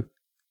Antonio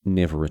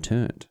never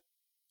returned.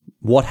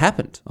 What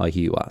happened, I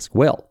hear you ask?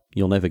 Well,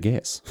 you'll never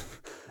guess.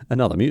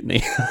 Another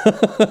mutiny.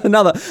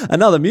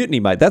 another mutiny,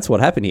 mate. That's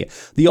what happened here.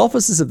 The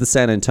officers of the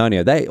San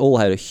Antonio, they all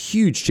had a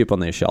huge chip on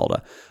their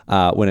shoulder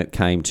when it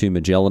came to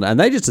Magellan, and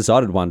they just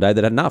decided one day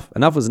that enough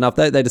was enough.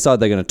 They decided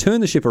they're going to turn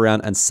the ship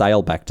around and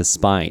sail back to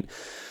Spain.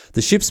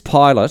 The ship's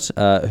pilot,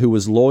 who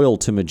was loyal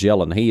to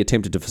Magellan, he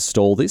attempted to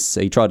forestall this.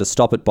 He tried to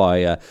stop it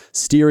by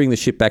steering the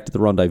ship back to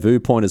the rendezvous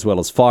point, as well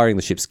as firing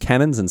the ship's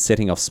cannons and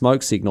setting off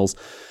smoke signals.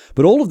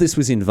 But all of this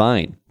was in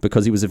vain,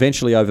 because he was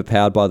eventually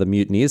overpowered by the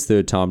mutineers.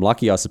 Third time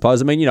lucky, I suppose.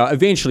 I mean,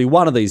 eventually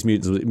one of these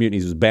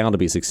mutinies was bound to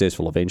be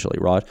successful eventually,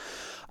 right?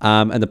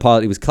 And the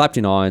pilot, he was clapped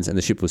in irons, and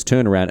the ship was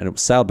turned around and it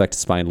was sailed back to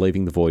Spain,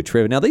 leaving the voyage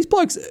forever. Now, these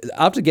blokes,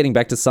 after getting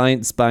back to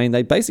Spain,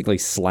 they basically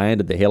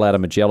slandered the hell out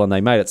of Magellan.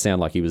 They made it sound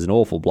like he was an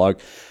awful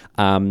bloke,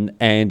 and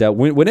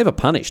were never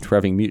punished for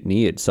having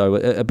mutineered. So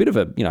a bit of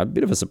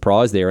a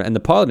surprise there. And the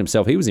pilot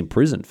himself, he was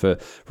imprisoned for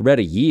about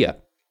a year.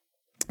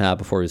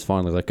 Before he was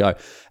finally let go,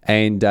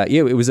 and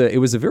it was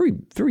a very,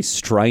 very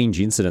strange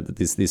incident that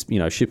this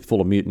ship full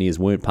of mutineers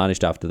weren't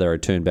punished after they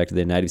returned back to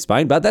their native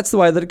Spain. But that's the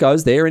way that it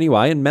goes there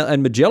anyway. And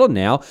Magellan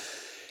now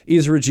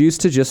is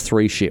reduced to just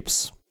 3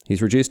 ships.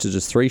 He's reduced to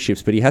just 3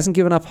 ships, but he hasn't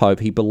given up hope.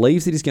 He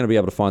believes that he's going to be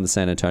able to find the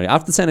San Antonio.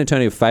 After the San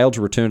Antonio failed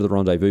to return to the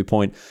rendezvous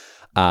point,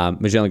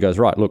 Magellan goes,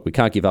 right, look, we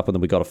can't give up on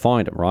them, we've got to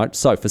find them, right?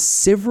 So for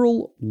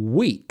several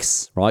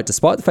weeks, right,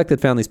 despite the fact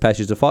they'd found these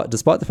passages,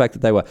 despite the fact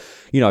that they were,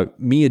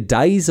 mere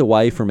days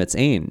away from its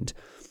end,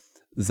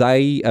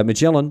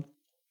 Magellan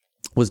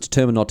was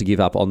determined not to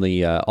give up on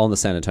the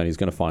San Antonio. He's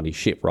going to find his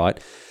ship, right?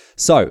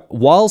 So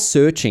while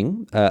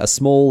searching, a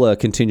small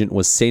contingent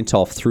was sent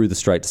off through the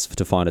strait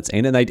to find its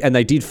end, and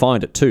they did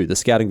find it too. The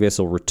scouting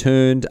vessel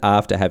returned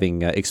after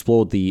having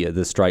explored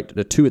the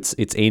strait to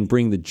its end,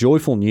 bringing the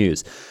joyful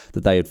news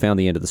that they had found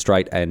the end of the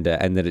strait, and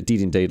that it did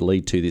indeed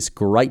lead to this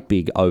great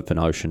big open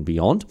ocean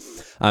beyond.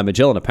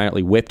 Magellan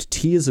apparently wept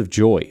tears of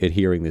joy at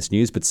hearing this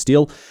news, but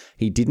still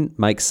he didn't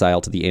make sail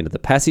to the end of the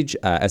passage.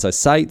 As I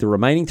say, the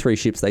remaining 3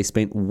 ships, they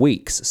spent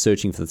weeks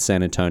searching for the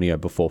San Antonio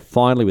before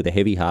finally, with a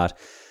heavy heart,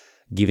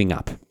 giving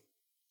up.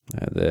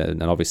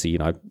 And obviously,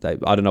 I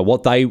don't know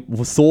what they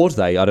thought.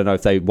 I don't know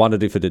if they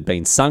wondered if it had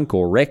been sunk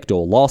or wrecked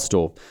or lost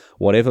or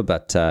whatever,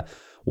 but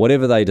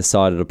whatever they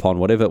decided upon,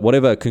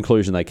 whatever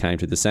conclusion they came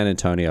to, the San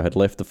Antonio had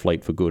left the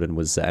fleet for good and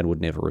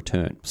would never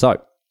return. So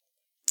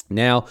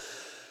now,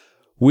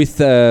 with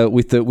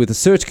the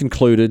search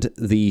concluded,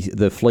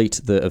 the fleet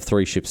of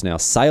 3 ships now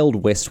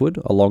sailed westward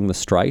along the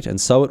strait,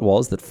 and so it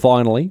was that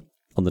finally,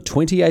 on the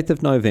 28th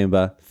of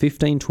November,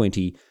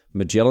 1520,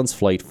 Magellan's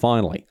fleet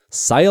finally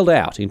sailed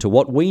out into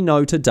what we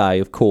know today,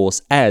 of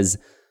course, as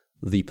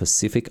the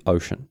Pacific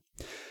Ocean.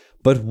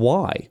 But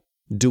why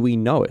do we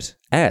know it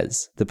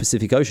as the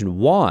Pacific Ocean?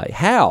 Why?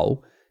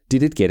 How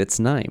did it get its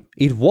name?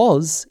 It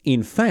was,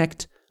 in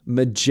fact,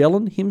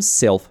 Magellan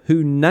himself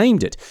who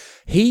named it.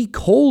 He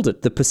called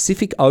it the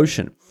Pacific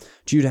Ocean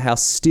due to how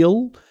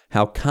still,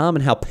 how calm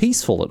and how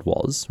peaceful it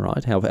was,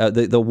 right? How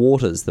the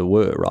waters there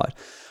were, right?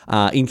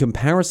 In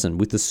comparison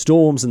with the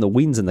storms and the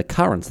winds and the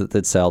currents that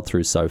they'd sailed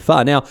through so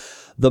far. Now,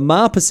 the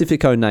Mar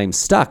Pacifico name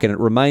stuck, and it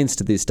remains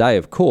to this day,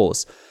 of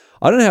course.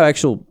 I don't know how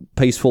actual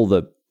peaceful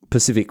the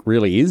Pacific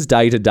really is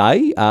day to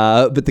day,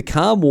 but the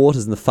calm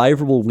waters and the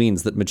favourable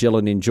winds that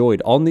Magellan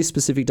enjoyed on this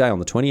specific day, on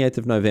the 28th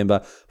of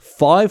November,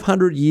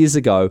 500 years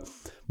ago,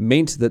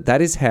 meant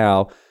that is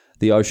how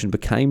the ocean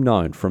became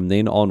known from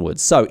then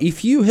onwards. So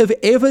if you have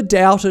ever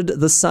doubted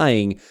the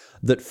saying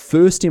that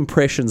first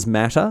impressions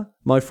matter,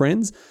 my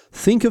friends,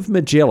 think of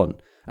Magellan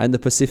and the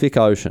Pacific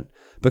Ocean,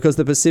 because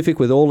the Pacific,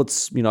 with all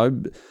its,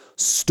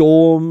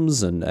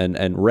 storms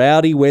and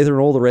rowdy weather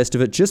and all the rest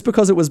of it, just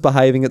because it was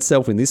behaving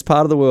itself in this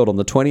part of the world on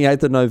the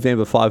 28th of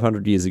November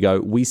 500 years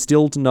ago, we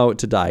still know it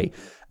today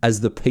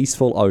as the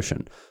peaceful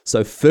ocean. So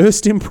the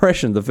first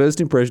impression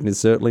is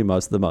certainly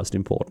the most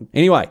important.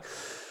 Anyway,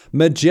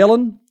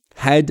 Magellan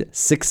had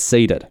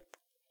succeeded.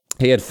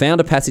 He had found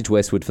a passage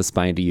westward for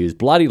Spain to use.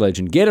 Bloody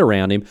legend, get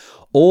around him.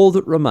 All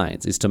that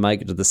remains is to make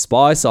it to the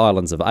Spice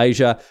Islands of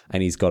Asia,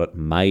 and he's got it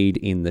made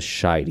in the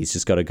shade. He's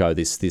just got to go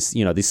this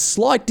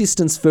slight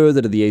distance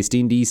further to the East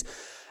Indies,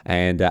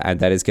 and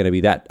that is going to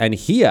be that. And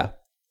here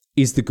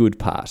is the good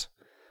part.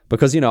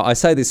 Because, I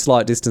say this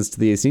slight distance to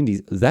the East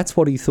Indies, that's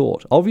what he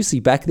thought. Obviously,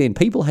 back then,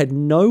 people had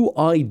no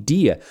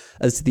idea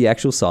as to the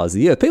actual size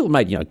of the Earth. People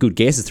made, good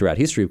guesses throughout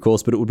history, of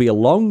course, but it would be a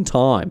long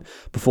time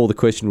before the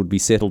question would be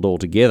settled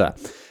altogether.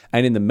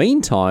 And in the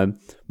meantime,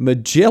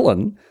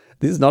 Magellan,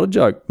 this is not a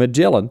joke,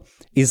 Magellan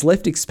is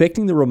left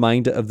expecting the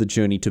remainder of the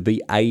journey to be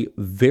a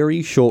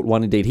very short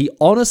one indeed. He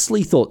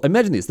honestly thought,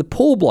 imagine this, the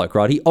poor bloke,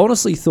 right? He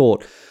honestly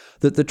thought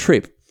that the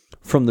trip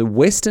from the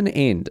western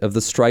end of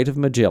the Strait of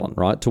Magellan,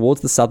 right, towards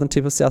the southern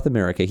tip of South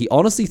America, he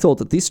honestly thought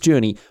that this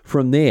journey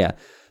from there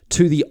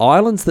to the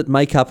islands that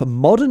make up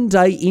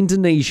modern-day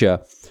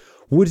Indonesia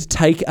would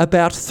take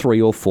about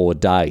 3 or 4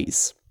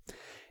 days.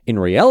 In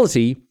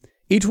reality,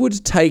 it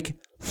would take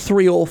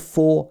 3 or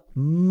 4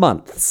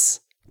 months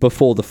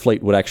before the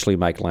fleet would actually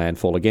make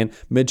landfall again.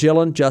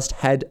 Magellan just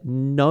had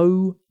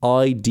no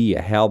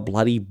idea how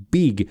bloody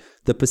big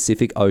the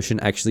Pacific Ocean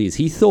actually is.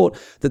 He thought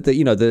that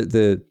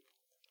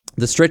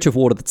the stretch of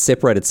water that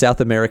separated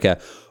South America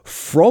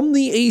from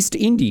the East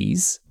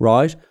Indies,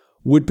 right,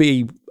 would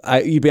be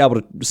you'd be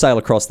able to sail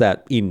across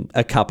that in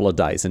a couple of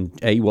days. And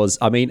he was,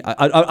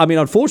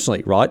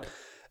 unfortunately, right,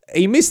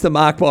 he missed the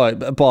mark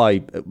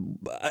by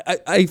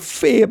a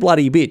fair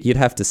bloody bit, you'd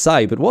have to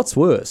say. But what's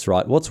worse,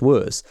 right?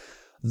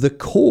 The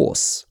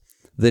course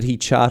that he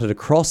charted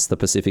across the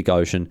Pacific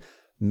Ocean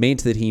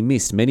meant that he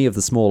missed many of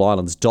the small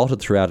islands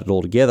dotted throughout it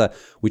altogether,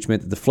 which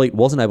meant that the fleet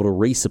wasn't able to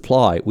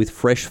resupply with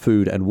fresh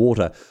food and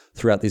water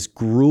throughout this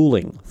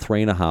grueling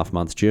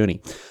 3.5-month journey.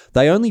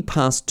 They only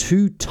passed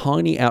 2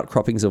 tiny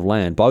outcroppings of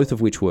land, both of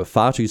which were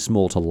far too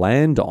small to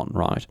land on,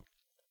 right?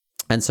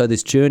 And so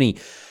this journey,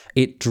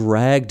 it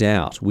dragged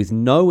out with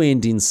no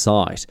end in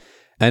sight,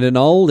 and an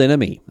old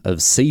enemy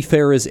of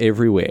seafarers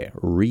everywhere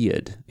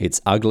reared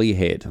its ugly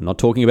head. I'm not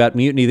talking about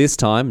mutiny this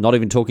time, not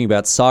even talking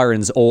about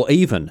sirens or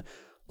even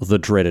the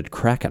dreaded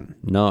Kraken.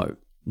 No,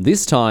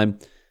 this time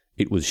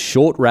it was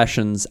short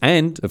rations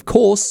and, of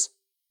course,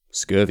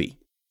 scurvy.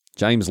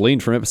 James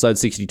Lind from episode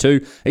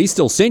 62, he's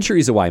still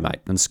centuries away,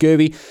 mate. And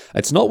scurvy,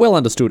 it's not well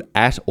understood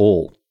at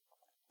all.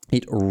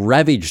 It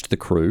ravaged the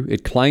crew.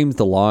 It claimed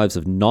the lives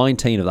of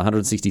 19 of the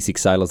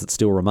 166 sailors that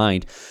still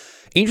remained.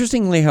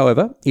 Interestingly,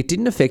 however, it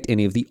didn't affect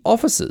any of the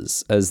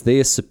officers, as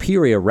their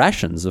superior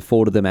rations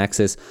afforded them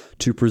access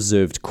to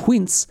preserved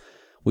quince,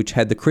 which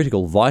had the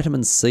critical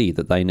vitamin C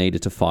that they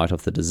needed to fight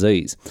off the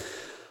disease.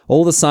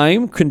 All the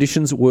same,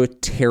 conditions were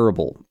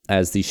terrible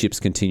as the ships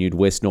continued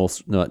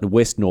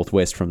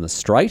west-northwest from the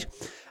strait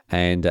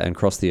and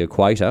crossed the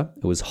equator.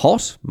 It was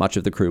hot, much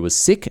of the crew was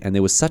sick, and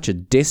there was such a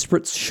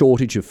desperate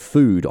shortage of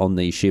food on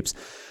these ships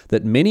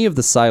that many of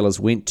the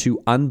sailors went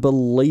to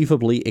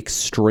unbelievably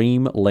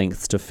extreme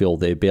lengths to fill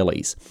their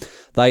bellies.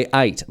 They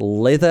ate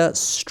leather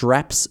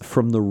straps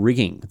from the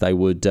rigging. They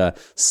would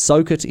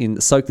soak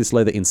this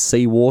leather in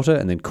seawater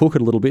and then cook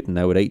it a little bit, and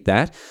they would eat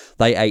that.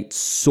 They ate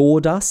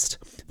sawdust.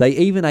 They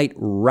even ate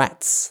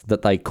rats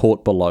that they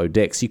caught below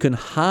decks. You can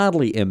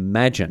hardly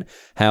imagine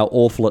how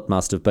awful it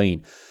must have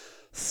been.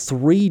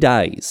 3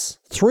 days,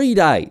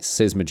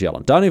 says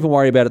Magellan. Don't even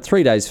worry about it.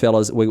 3 days,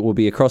 fellas. We'll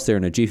be across there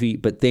in a jiffy.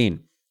 But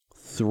then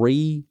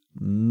 3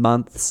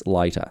 months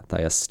later,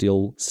 they are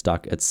still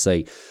stuck at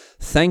sea.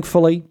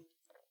 Thankfully,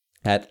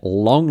 at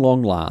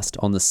long last,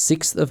 on the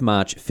 6th of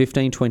March,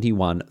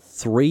 1521,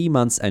 3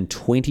 months and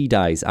 20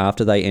 days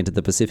after they entered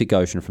the Pacific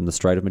Ocean from the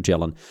Strait of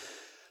Magellan,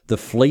 the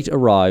fleet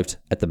arrived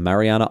at the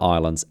Mariana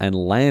Islands and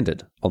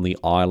landed on the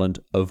island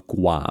of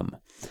Guam.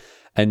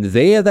 And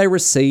there they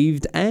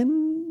received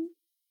an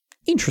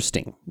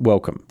interesting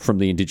welcome from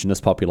the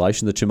indigenous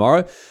population, the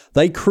Chamorro.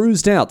 The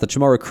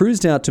Chamorro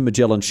cruised out to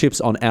Magellan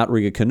ships on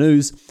outrigger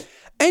canoes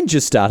and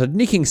just started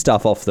nicking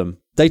stuff off them.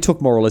 They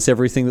took more or less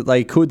everything that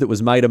they could that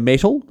was made of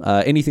metal,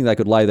 anything they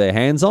could lay their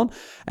hands on,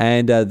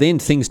 and then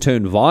things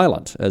turned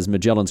violent as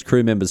Magellan's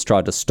crew members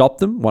tried to stop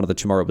them. One of the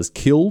Chamorro was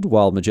killed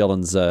while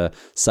Magellan's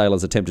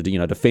sailors attempted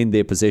to, defend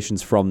their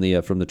possessions from the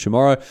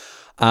Chamorro.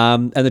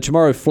 And the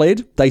Chamorro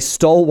fled. They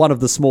stole one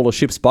of the smaller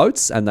ship's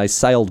boats and they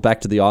sailed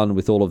back to the island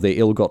with all of their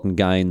ill-gotten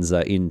gains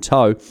in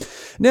tow.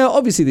 Now,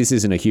 obviously, this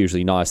isn't a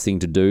hugely nice thing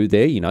to do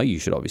there. You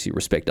should obviously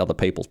respect other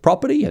people's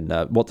property. And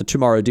what the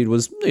Chamorro did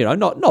was,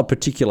 not a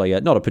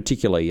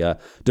particularly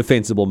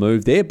defensible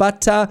move there.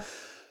 But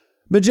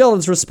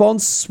Magellan's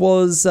response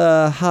was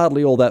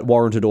hardly all that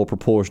warranted or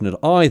proportionate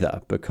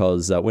either,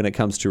 because when it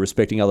comes to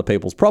respecting other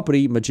people's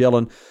property,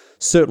 Magellan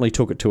certainly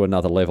took it to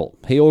another level.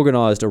 He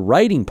organised a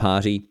raiding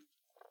party,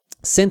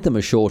 sent them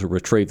ashore to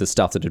retrieve the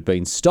stuff that had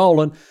been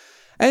stolen,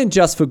 and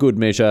just for good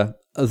measure,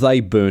 they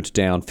burnt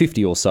down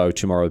 50 or so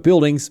Chamorro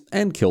buildings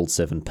and killed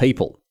 7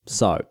 people.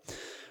 So,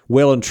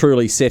 well and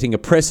truly setting a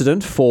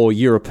precedent for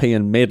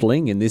European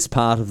meddling in this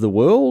part of the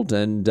world,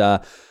 and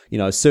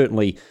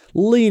certainly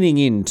leaning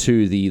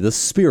into the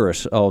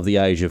spirit of the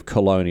age of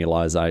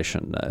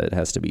colonialisation, it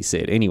has to be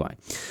said. Anyway,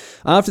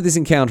 after this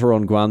encounter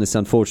on Guam, this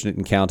unfortunate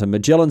encounter,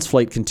 Magellan's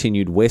fleet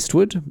continued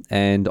westward,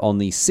 and on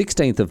the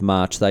 16th of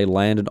March, they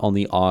landed on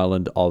the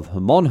island of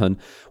Homonhon,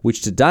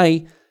 which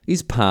today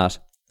is part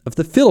of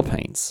the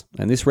Philippines.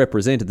 And this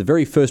represented the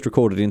very first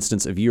recorded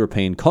instance of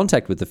European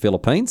contact with the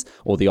Philippines,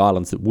 or the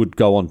islands that would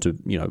go on to,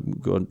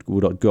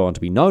 would go on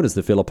to be known as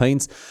the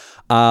Philippines.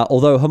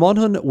 Although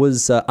Homonhon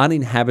was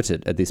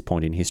uninhabited at this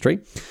point in history.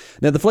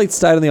 Now, the fleet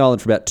stayed on the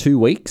island for about 2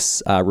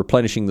 weeks,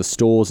 replenishing the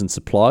stores and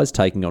supplies,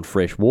 taking on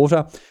fresh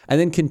water, and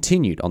then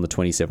continued on the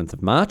 27th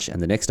of March, and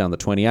the next day on the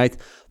 28th,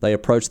 they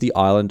approached the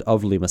island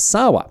of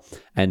Limasawa,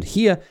 and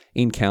here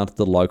encountered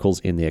the locals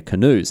in their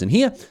canoes. And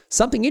here,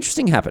 something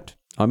interesting happened.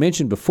 I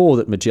mentioned before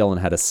that Magellan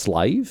had a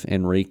slave,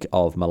 Enrique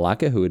of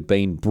Malacca, who had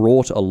been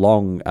brought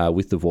along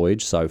with the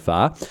voyage so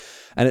far,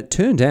 and it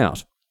turned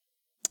out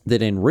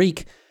that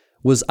Enrique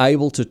was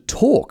able to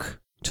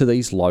talk to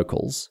these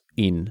locals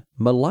in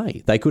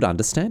Malay. They could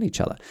understand each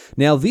other.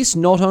 Now, this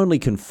not only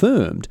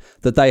confirmed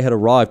that they had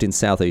arrived in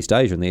Southeast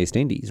Asia and the East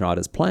Indies, right,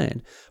 as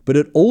planned, but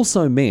it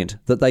also meant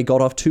that they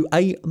got off to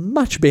a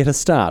much better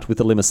start with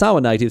the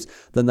Limasawa natives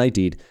than they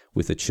did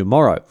with the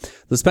Chamorro.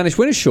 The Spanish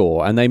went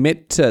ashore and they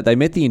met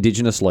the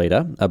indigenous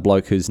leader, a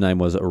bloke whose name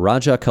was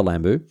Raja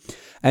Calambu,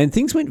 and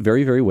things went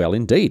very, very well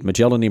indeed.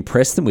 Magellan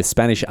impressed them with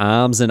Spanish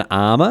arms and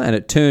armour, and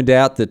it turned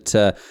out that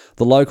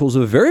the locals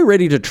were very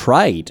ready to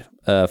trade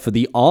for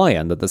the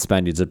iron that the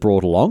Spaniards had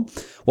brought along.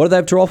 What did they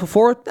have to offer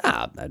for it?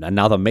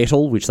 Another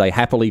metal, which they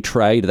happily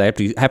trade.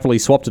 They happily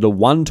swapped at a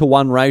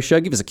 1-to-1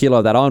 ratio. Give us a kilo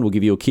of that iron, we'll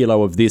give you a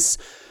kilo of this.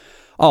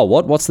 Oh,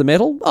 what's the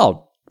metal?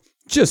 Oh,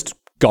 just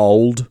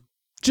gold.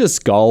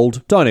 Just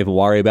gold. Don't even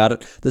worry about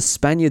it. The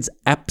Spaniards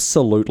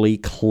absolutely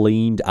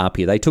cleaned up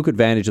here. They took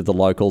advantage of the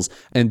locals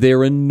and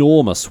their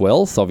enormous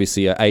wealth.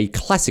 Obviously, a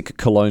classic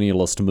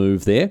colonialist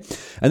move there.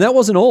 And that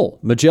wasn't all.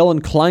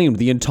 Magellan claimed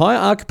the entire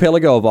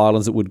archipelago of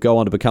islands that would go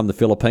on to become the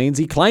Philippines.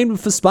 He claimed them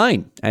for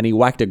Spain, and he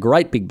whacked a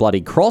great big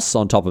bloody cross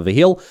on top of a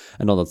hill.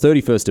 And on the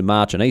 31st of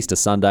March, on Easter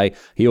Sunday,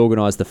 he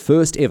organised the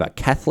first ever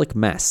Catholic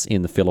Mass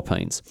in the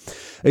Philippines.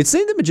 It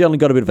seemed that Magellan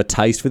got a bit of a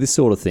taste for this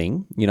sort of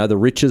thing, the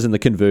riches and the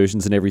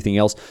conversions and everything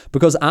else,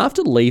 because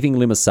after leaving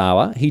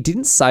Limasawa, he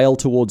didn't sail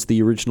towards the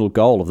original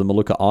goal of the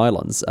Molucca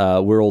Islands,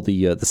 where all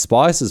the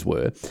spices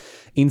were.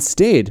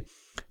 Instead,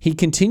 he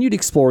continued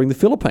exploring the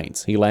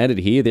Philippines. He landed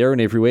here, there, and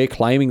everywhere,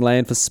 claiming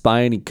land for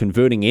Spain and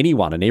converting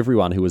anyone and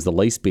everyone who was the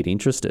least bit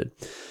interested.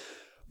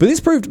 But this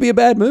proved to be a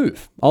bad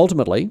move,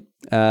 ultimately.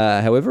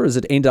 However, as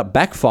it ended up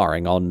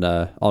backfiring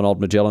on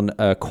old Magellan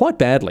quite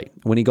badly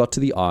when he got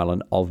to the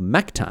island of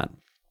Mactan.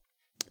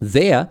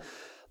 There,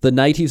 the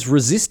natives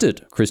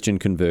resisted Christian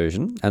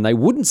conversion and they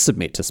wouldn't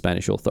submit to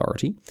Spanish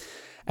authority.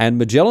 And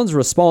Magellan's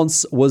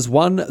response was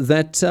one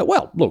that,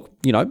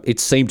 it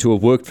seemed to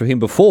have worked for him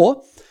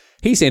before.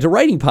 He sent a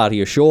raiding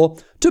party ashore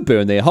to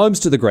burn their homes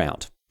to the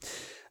ground.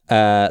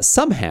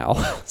 Somehow,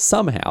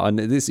 and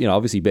this,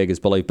 obviously beggars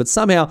belief, but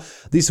somehow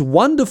this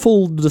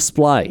wonderful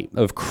display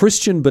of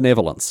Christian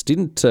benevolence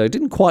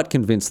didn't quite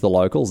convince the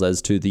locals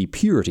as to the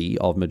purity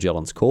of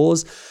Magellan's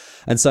cause.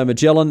 And so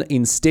Magellan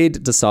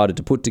instead decided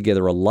to put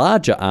together a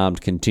larger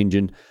armed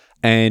contingent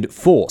and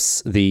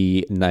force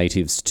the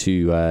natives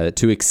to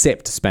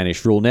accept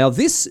Spanish rule. Now,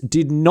 this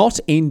did not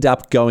end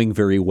up going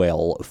very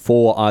well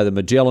for either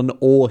Magellan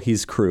or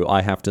his crew,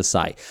 I have to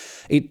say.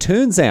 It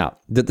turns out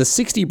that the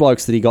 60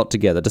 blokes that he got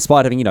together,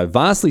 despite having,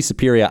 vastly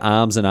superior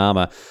arms and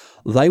armour,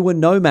 they were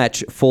no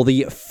match for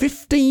the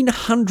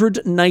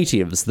 1,500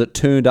 natives that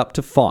turned up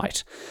to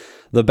fight.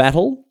 The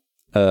battle,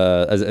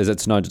 as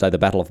it's known today, the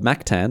Battle of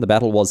Mactan, the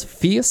battle was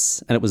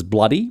fierce and it was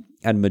bloody,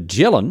 and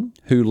Magellan,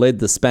 who led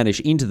the Spanish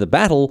into the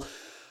battle,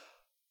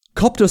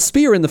 copped a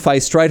spear in the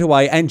face straight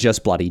away and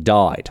just bloody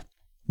died.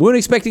 Weren't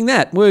expecting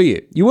that, were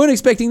you? You weren't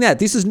expecting that.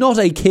 This is not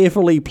a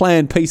carefully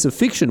planned piece of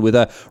fiction with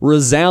a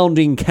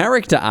resounding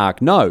character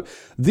arc. No,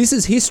 this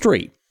is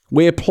history,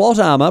 where plot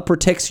armour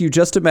protects you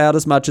just about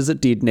as much as it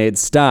did Ned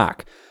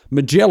Stark.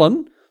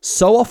 Magellan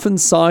so often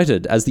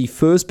cited as the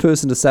first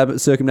person to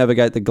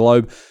circumnavigate the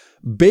globe,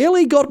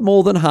 barely got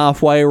more than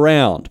halfway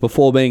around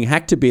before being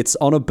hacked to bits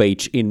on a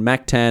beach in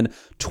Mactan,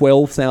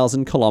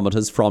 12,000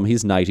 kilometres from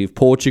his native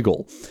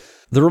Portugal.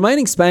 The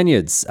remaining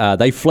Spaniards,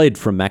 they fled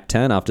from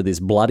Mactan after this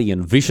bloody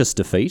and vicious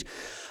defeat.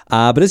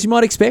 But as you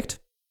might expect,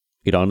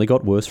 it only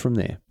got worse from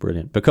there.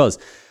 Brilliant. Because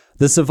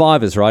the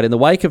survivors, right, in the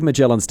wake of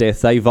Magellan's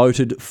death, they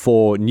voted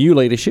for new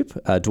leadership.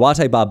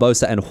 Duarte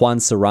Barbosa and Juan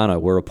Serrano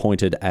were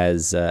appointed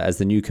as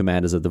the new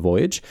commanders of the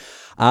voyage.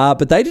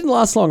 But they didn't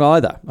last long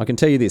either. I can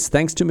tell you this,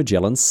 thanks to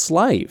Magellan's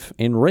slave,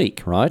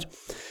 Enrique, right?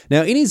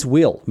 Now, in his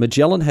will,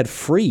 Magellan had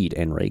freed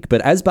Enrique,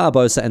 but as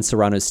Barbosa and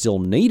Serrano still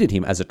needed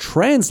him as a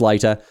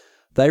translator,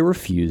 they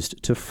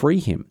refused to free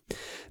him.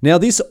 Now,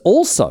 this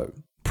also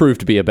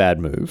proved to be a bad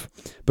move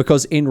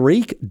because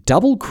Enrique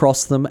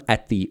double-crossed them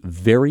at the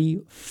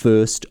very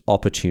first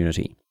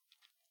opportunity.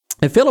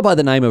 A fellow by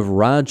the name of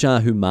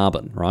Raja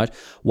Humarban, right,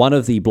 one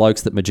of the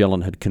blokes that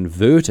Magellan had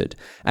converted,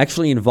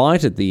 actually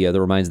invited the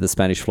remains of the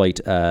Spanish fleet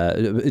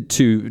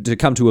to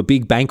come to a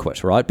big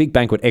banquet, right? Big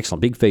banquet,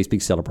 excellent, big feast,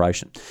 big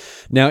celebration.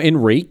 Now,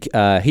 Enrique,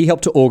 he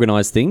helped to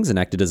organise things and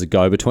acted as a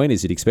go-between,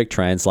 as you'd expect,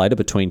 translator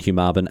between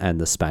Humarban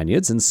and the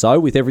Spaniards. And so,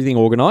 with everything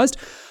organised,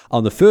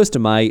 on the 1st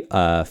of May,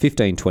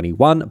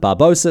 1521,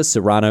 Barbosa,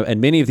 Serrano,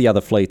 and many of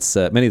the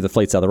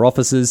fleet's other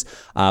officers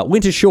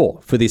went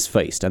ashore for this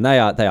feast, and they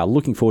are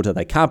looking forward to it.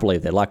 They can't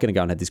believe they're like going to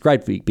go and have this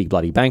great big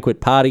bloody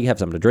banquet, party, have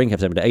something to drink,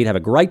 have something to eat, have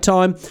a great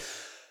time.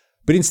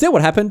 But instead,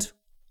 what happened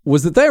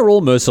was that they were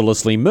all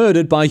mercilessly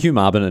murdered by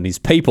Humarban and his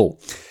people.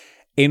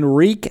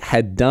 Enrique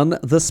had done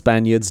the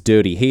Spaniards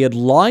dirty. He had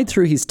lied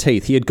through his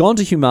teeth. He had gone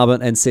to Humarban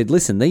and said,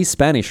 listen, these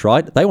Spanish,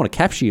 right, they want to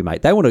capture you,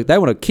 mate. They want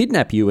to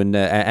kidnap you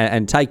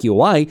and take you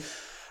away,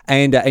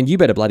 and you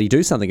better bloody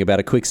do something about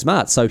it quick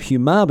smart. So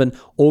Humarban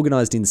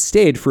organised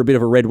instead for a bit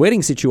of a red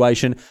wedding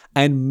situation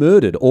and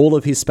murdered all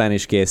of his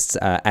Spanish guests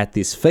at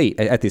this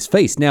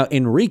feast. Now,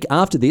 Enrique,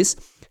 after this,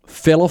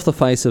 fell off the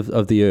face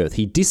of the earth.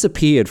 He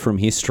disappeared from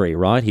history,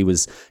 right? He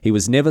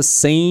was never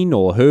seen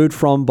or heard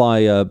from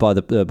by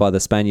the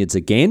Spaniards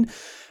again,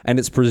 and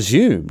it's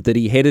presumed that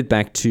he headed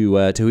back to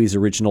his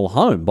original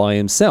home by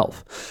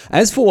himself.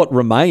 As for what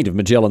remained of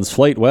Magellan's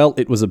fleet, well,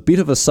 it was a bit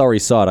of a sorry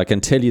sight, I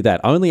can tell you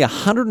that. Only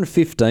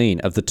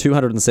 115 of the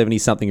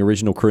 270-something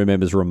original crew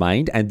members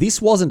remained, and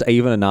this wasn't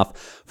even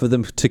enough for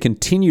them to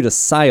continue to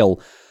sail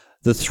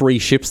the 3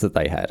 ships that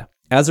they had.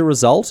 As a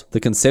result, the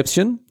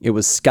Conception, it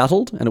was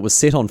scuttled and it was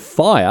set on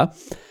fire,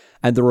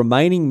 and the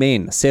remaining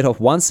men set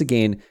off once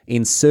again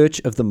in search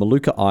of the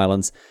Molucca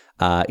Islands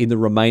in the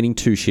remaining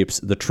 2 ships,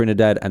 the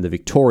Trinidad and the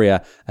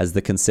Victoria, as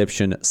the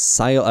Conception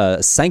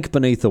sank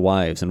beneath the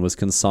waves and was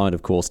consigned,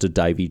 of course, to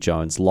Davy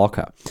Jones'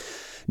 locker.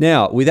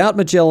 Now, without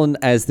Magellan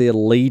as their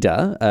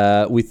leader,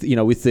 with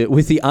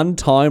the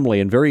untimely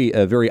and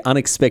very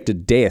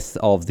unexpected death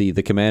of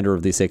the commander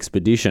of this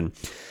expedition,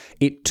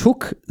 it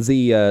took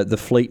the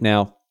fleet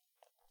now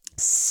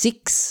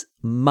 6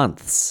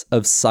 months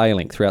of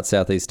sailing throughout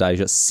Southeast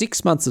Asia,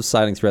 6 months of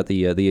sailing throughout the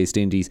East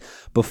Indies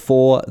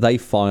before they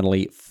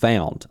finally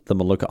found the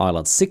Molucca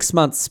Islands. 6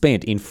 months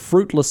spent in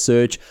fruitless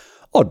search,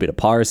 odd bit of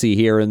piracy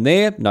here and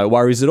there, no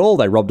worries at all.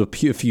 They robbed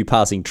a few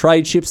passing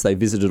trade ships, they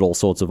visited all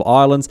sorts of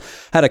islands,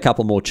 had a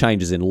couple more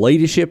changes in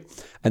leadership,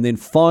 and then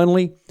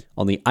finally,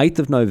 on the 8th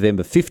of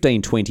November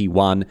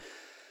 1521,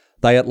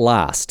 they at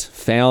last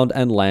found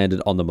and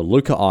landed on the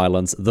Molucca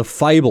Islands, the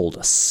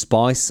fabled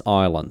Spice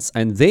Islands.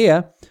 And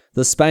there,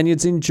 the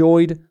Spaniards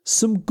enjoyed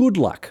some good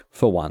luck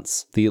for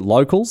once. The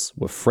locals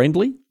were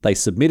friendly, they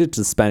submitted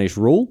to Spanish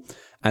rule,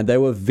 and they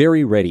were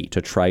very ready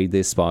to trade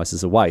their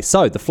spices away.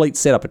 So the fleet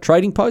set up a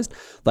trading post,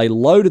 they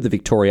loaded the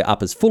Victoria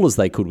up as full as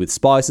they could with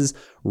spices,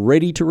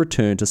 ready to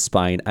return to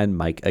Spain and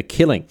make a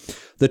killing.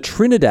 The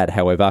Trinidad,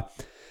 however,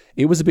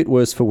 it was a bit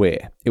worse for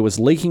wear. It was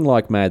leaking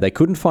like mad. They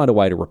couldn't find a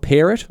way to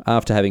repair it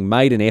after having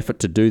made an effort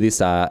to do this.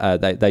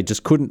 They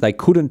just couldn't. They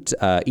couldn't.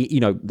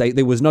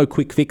 There was no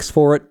quick fix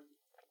for it,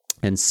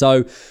 and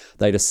so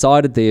they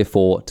decided,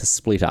 therefore, to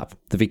split up.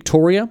 The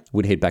Victoria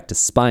would head back to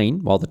Spain,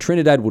 while the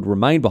Trinidad would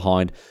remain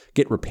behind,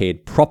 get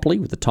repaired properly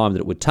with the time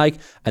that it would take,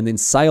 and then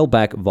sail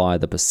back via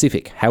the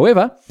Pacific.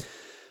 However,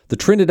 the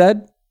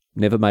Trinidad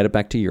never made it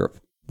back to Europe.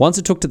 Once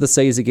it took to the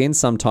seas again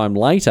sometime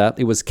later,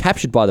 it was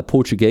captured by the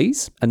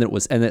Portuguese, and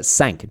it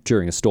sank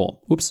during a storm.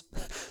 Whoops.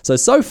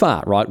 So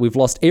far, right, we've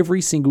lost every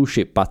single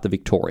ship but the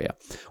Victoria.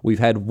 We've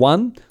had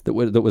one that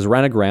was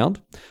ran aground.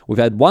 We've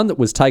had one that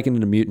was taken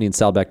in a mutiny and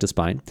sailed back to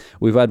Spain.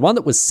 We've had one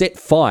that was set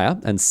fire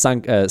and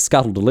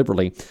scuttled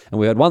deliberately.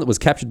 And we had one that was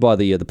captured by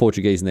the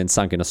Portuguese and then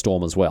sunk in a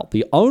storm as well.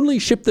 The only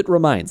ship that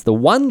remains, the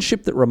one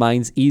ship that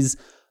remains, is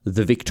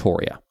the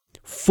Victoria.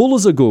 Full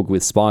as a goog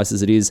with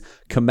spices it is,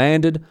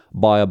 commanded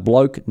by a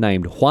bloke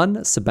named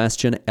Juan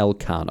Sebastian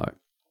Elcano.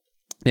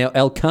 Now,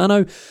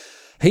 Elcano,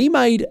 he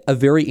made a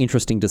very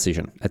interesting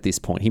decision at this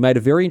point. He made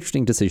a very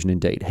interesting decision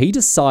indeed. He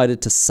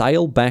decided to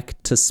sail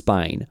back to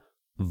Spain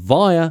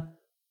via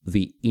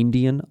the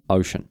Indian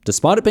Ocean.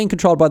 Despite it being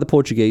controlled by the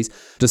Portuguese,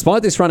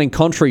 despite this running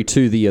contrary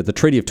to the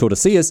Treaty of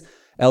Tordesillas,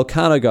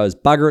 Elcano goes,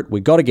 bugger it,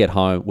 we've got to get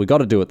home. We've got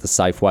to do it the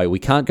safe way. We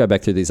can't go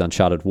back through these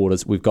uncharted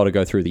waters. We've got to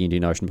go through the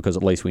Indian Ocean because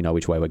at least we know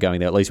which way we're going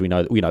there. At least we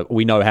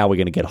know how we're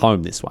going to get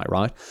home this way,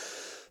 right?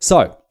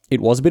 So it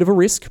was a bit of a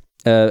risk.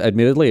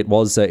 Admittedly,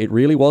 it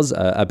really was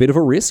a bit of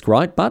a risk,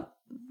 right? But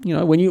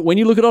when you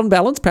look at it on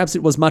balance, perhaps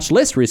it was much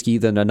less risky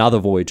than another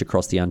voyage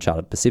across the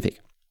uncharted Pacific.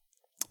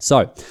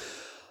 So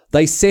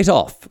they set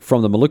off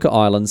from the Molucca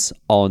Islands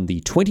on the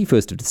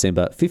 21st of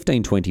December,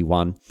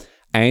 1521,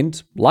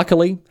 and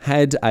luckily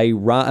had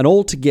an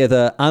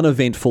altogether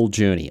uneventful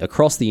journey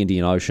across the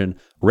Indian Ocean,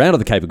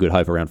 rounded the Cape of Good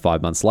Hope around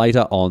 5 months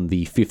later on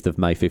the 5th of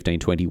May,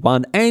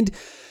 1521, and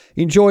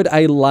enjoyed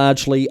a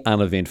largely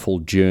uneventful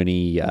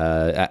journey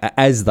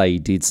as they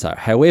did so.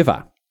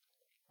 However,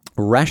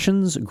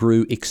 rations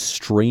grew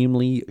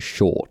extremely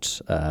short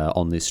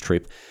on this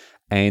trip,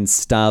 and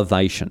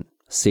starvation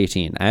set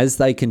in as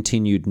they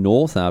continued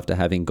north after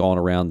having gone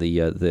around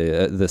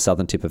the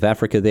southern tip of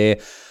Africa there.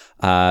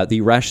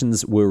 The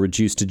rations were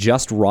reduced to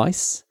just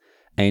rice,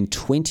 and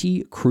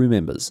 20 crew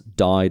members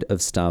died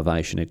of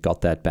starvation. It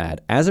got that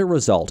bad. As a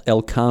result,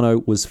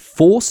 Elcano was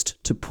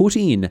forced to put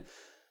in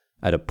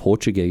at a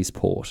Portuguese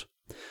port.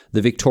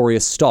 The Victoria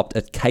stopped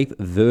at Cape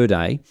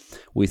Verde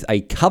with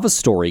a cover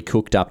story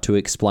cooked up to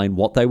explain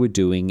what they were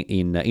doing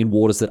in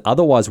waters that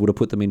otherwise would have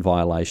put them in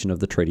violation of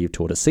the Treaty of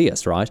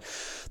Tordesillas, right?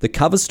 The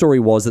cover story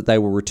was that they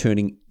were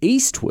returning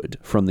eastward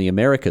from the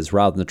Americas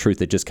rather than the truth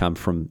that just come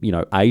from,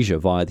 Asia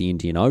via the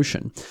Indian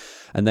Ocean.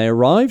 And they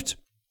arrived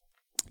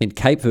in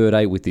Cape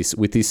Verde with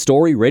this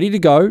story ready to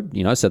go,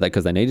 so that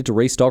because they needed to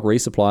restock,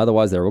 resupply,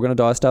 otherwise they're all going to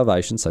die of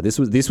starvation. So this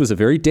was a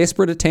very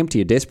desperate attempt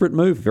here, desperate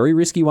move, very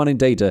risky one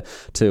indeed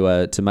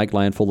to make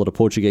landfall at a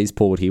Portuguese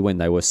port here when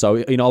they were so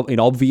in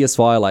obvious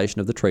violation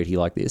of the treaty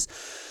like this.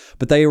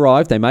 But they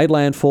arrived, they made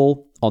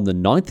landfall on the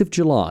 9th of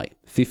July,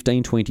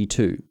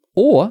 1522,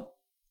 or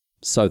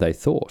so they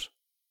thought.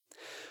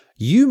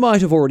 You might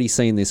have already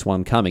seen this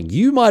one coming.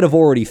 You might have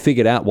already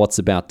figured out what's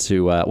about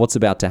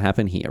to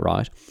happen here,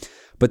 right?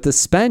 But the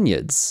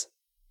Spaniards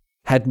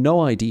had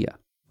no idea,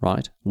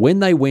 right?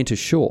 When they went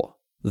ashore,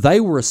 they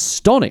were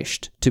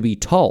astonished to be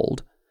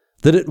told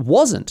that it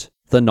wasn't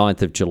the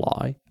 9th of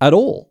July at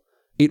all.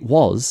 It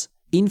was,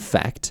 in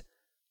fact,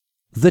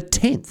 the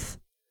 10th.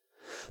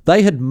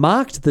 They had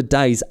marked the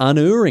days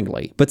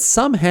unerringly, but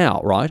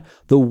somehow, right,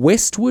 the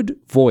westward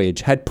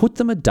voyage had put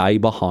them a day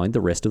behind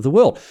the rest of the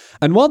world.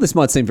 And while this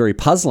might seem very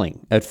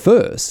puzzling at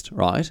first,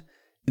 right,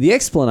 the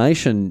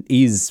explanation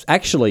is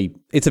actually,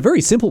 it's a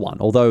very simple one,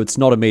 although it's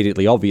not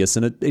immediately obvious,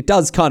 and it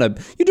does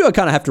you do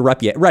kind of have to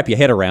wrap your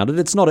head around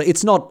it. While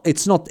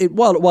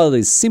it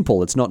is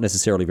simple, it's not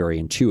necessarily very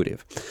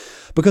intuitive.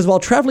 Because while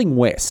traveling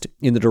west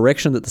in the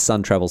direction that the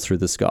sun travels through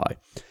the sky,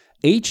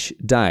 each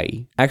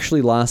day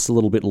actually lasts a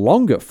little bit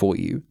longer for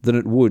you than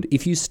it would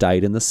if you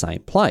stayed in the same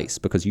place,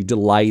 because you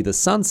delay the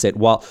sunset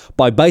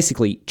by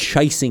basically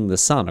chasing the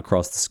sun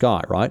across the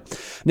sky, right?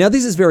 Now,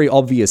 this is very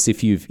obvious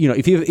if you've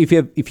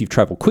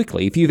traveled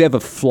quickly. If you've ever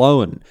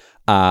flown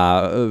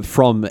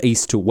from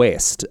east to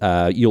west,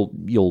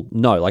 you'll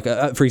know. Like,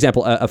 for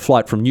example, a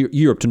flight from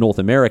Europe to North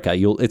America,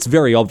 it's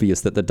very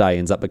obvious that the day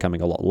ends up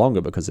becoming a lot longer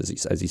because, as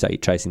you say, you're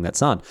chasing that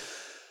sun.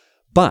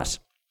 But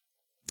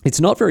it's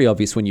not very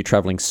obvious when you're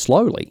traveling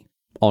slowly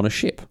on a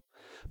ship.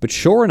 But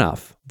sure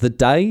enough, the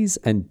days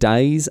and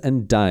days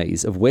and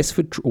days of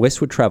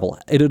westward travel,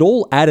 it had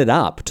all added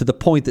up to the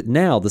point that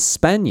now the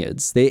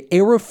Spaniards, their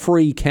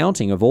error-free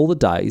counting of all the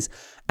days,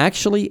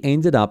 actually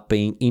ended up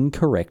being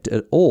incorrect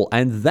at all.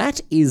 And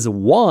that is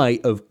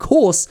why, of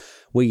course,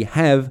 we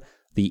have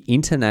the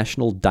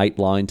international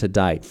dateline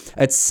today.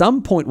 At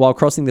some point while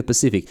crossing the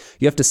Pacific,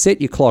 you have to set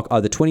your clock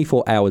either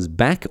 24 hours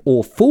back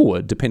or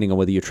forward, depending on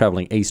whether you're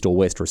traveling east or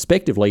west,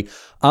 respectively.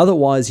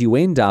 Otherwise, you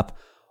end up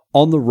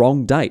on the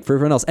wrong date for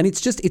everyone else. And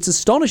it's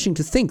astonishing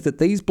to think that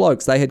these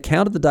blokes, they had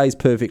counted the days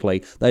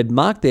perfectly, they'd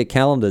marked their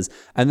calendars,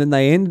 and then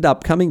they ended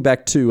up coming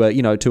back to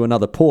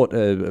another port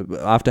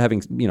after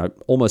having,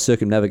 almost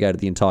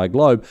circumnavigated the entire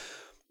globe,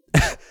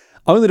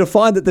 only to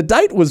find that the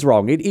date was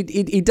wrong.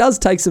 It does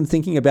take some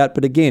thinking about,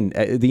 but again,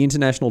 the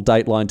international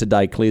dateline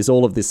today clears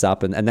all of this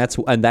up, and that's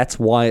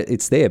why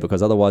it's there,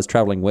 because otherwise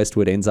traveling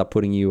westward ends up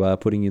putting you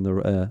in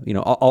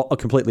the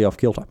completely off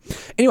kilter.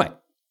 Anyway,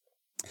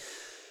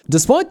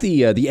 despite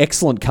the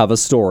excellent cover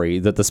story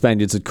that the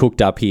Spaniards had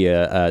cooked up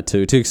here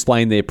to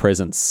explain their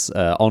presence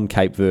on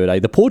Cape Verde,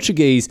 the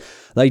Portuguese,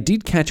 they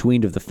did catch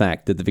wind of the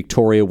fact that the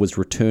Victoria was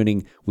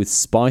returning with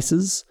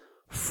spices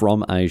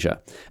from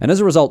Asia. And as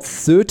a result,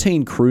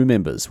 13 crew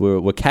members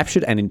were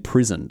captured and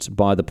imprisoned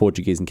by the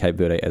Portuguese in Cape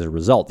Verde as a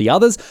result. The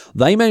others,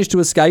 they managed to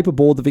escape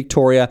aboard the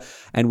Victoria,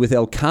 and with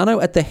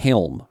Elcano at the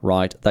helm,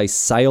 right, they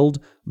sailed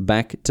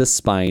back to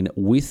Spain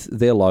with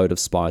their load of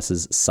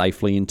spices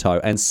safely in tow.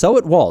 And so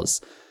it was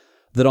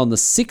that on the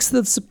 6th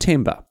of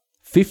September,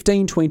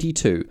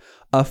 1522,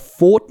 a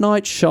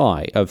fortnight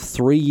shy of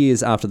 3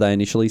 years after they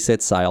initially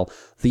set sail,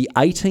 the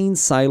 18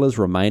 sailors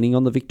remaining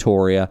on the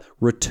Victoria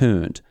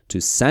returned to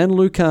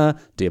Sanlúcar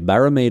de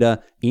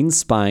Barrameda in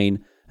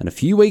Spain, And a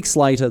few weeks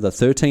later, the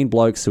 13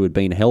 blokes who had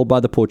been held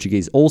by the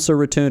Portuguese also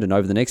returned. And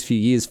over the next few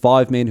years,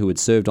 5 men who had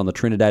served on the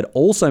Trinidad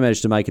also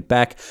managed to make it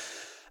back.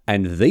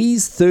 And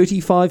these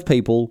 35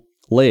 people,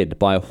 led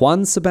by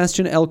Juan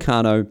Sebastian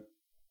Elcano,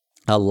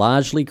 are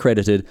largely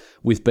credited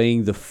with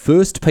being the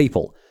first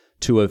people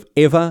to have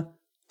ever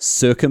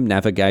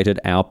circumnavigated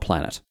our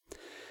planet.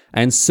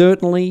 And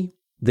certainly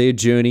their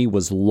journey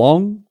was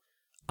long,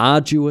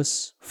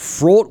 arduous,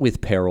 fraught with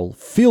peril,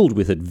 filled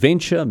with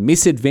adventure,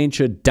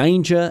 misadventure,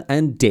 danger,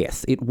 and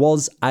death. It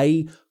was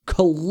a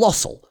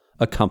colossal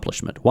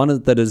accomplishment,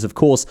 one that has, of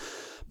course,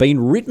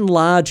 been written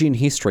large in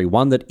history,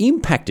 one that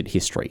impacted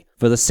history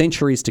for the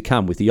centuries to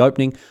come with the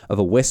opening of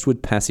a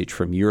westward passage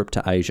from Europe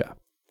to Asia.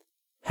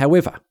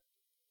 However,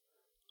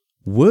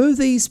 were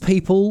these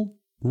people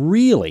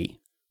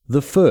really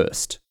the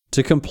first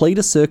to complete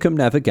a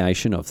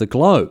circumnavigation of the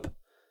globe?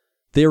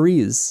 There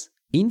is,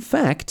 in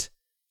fact,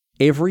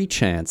 every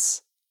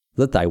chance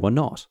that they were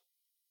not.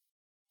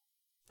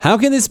 How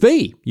can this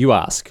be, you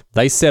ask?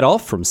 They set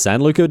off from San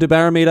Luca de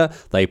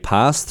Barrameda, they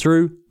passed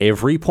through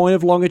every point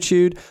of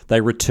longitude, they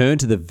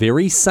returned to the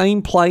very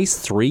same place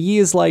 3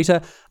 years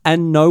later,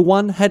 and no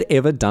one had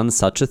ever done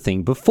such a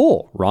thing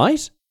before,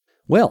 right?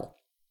 Well,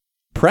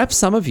 perhaps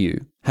some of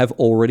you have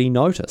already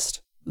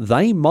noticed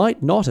they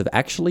might not have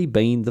actually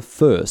been the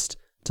first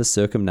to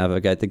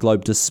circumnavigate the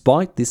globe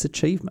despite this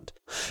achievement.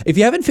 If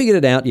you haven't figured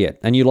it out yet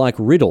and you like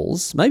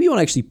riddles, maybe you want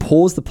to actually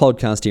pause the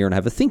podcast here and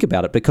have a think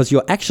about it, because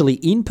you're actually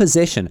in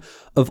possession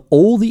of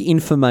all the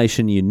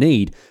information you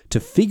need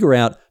to figure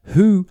out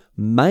who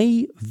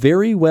may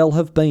very well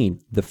have been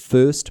the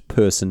first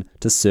person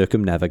to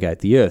circumnavigate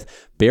the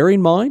Earth. Bear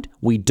in mind,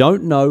 we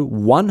don't know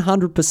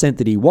 100%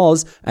 that he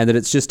was, and that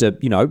it's just a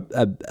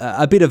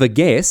bit of a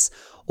guess,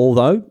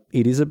 although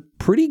it is a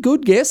pretty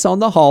good guess on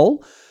the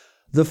whole.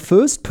 The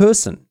first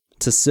person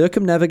to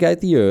circumnavigate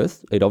the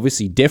Earth, it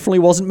obviously definitely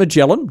wasn't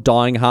Magellan.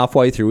 Dying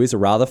halfway through is a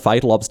rather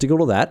fatal obstacle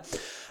to that.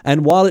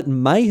 And while it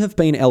may have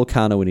been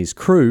Elcano and his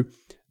crew,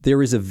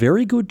 there is a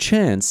very good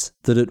chance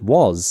that it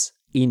was,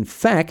 in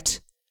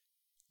fact,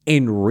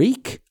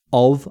 Enrique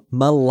of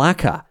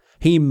Malacca.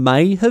 He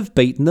may have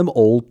beaten them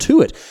all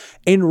to it.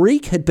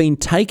 Enrique had been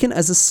taken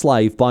as a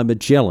slave by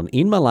Magellan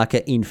in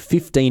Malacca in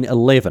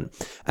 1511.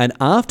 And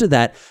after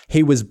that,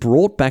 he was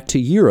brought back to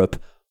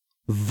Europe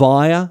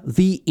via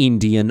the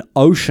Indian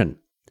Ocean.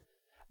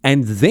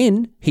 And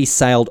then he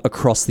sailed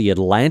across the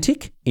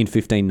Atlantic in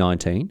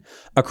 1519,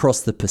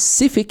 across the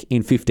Pacific in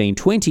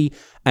 1520,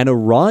 and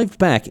arrived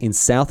back in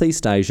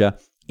Southeast Asia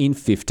in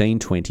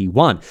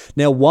 1521.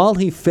 Now, while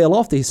he fell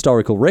off the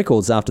historical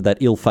records after that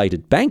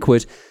ill-fated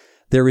banquet,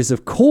 there is,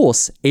 of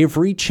course,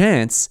 every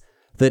chance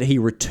that he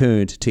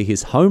returned to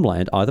his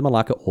homeland, either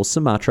Malacca or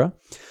Sumatra.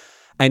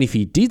 And if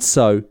he did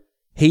so,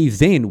 he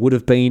then would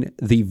have been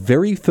the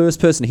very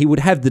first person. He would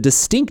have the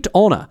distinct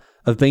honor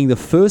of being the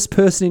first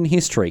person in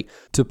history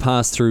to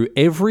pass through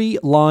every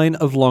line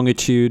of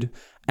longitude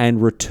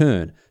and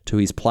return to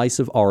his place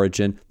of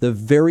origin, the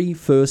very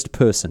first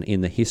person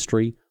in the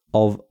history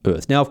of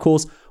Earth. Now, of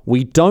course,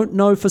 we don't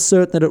know for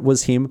certain that it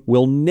was him.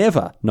 We'll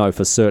never know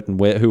for certain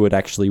who it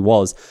actually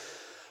was.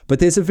 But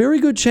there's a very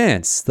good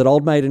chance that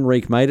old mate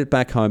Enrique made it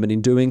back home, and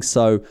in doing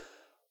so,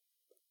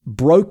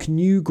 broke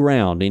new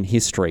ground in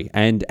history,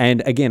 and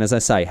again, as I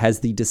say, has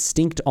the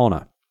distinct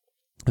honor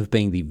of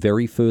being the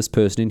very first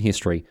person in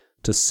history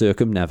to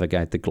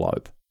circumnavigate the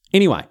globe.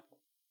 Anyway,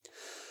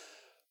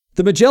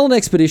 the Magellan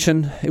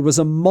expedition, it was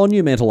a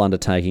monumental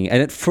undertaking,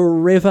 and it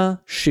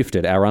forever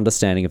shifted our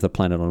understanding of the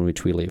planet on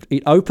which we lived.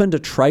 It opened a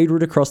trade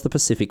route across the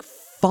Pacific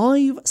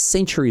 5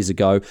 centuries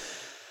ago,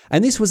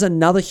 and this was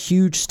another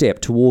huge step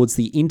towards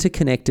the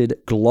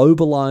interconnected,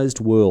 globalized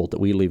world that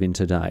we live in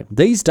today.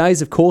 These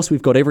days, of course,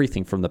 we've got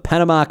everything from the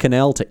Panama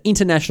Canal to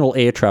international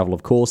air travel,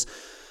 of course.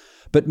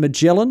 But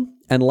Magellan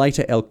and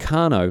later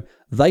Elcano,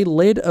 they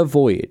led a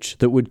voyage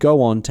that would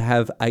go on to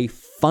have a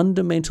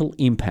fundamental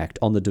impact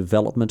on the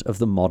development of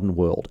the modern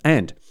world.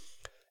 And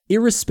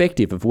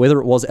irrespective of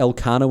whether it was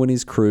Elcano and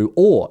his crew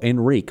or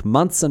Enrique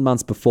months and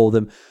months before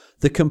them,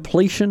 the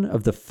completion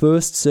of the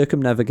first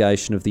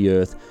circumnavigation of the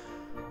Earth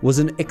was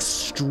an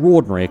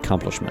extraordinary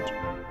accomplishment,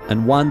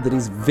 and one that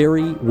is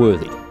very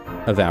worthy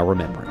of our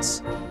remembrance.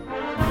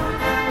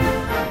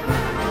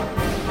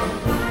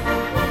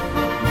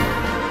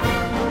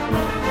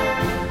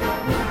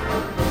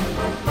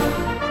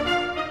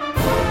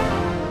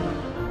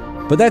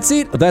 But that's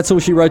it. That's all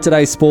she wrote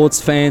today, sports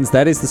fans.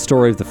 That is the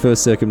story of the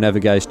first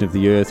circumnavigation of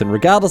the Earth. And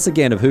regardless,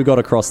 again, of who got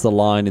across the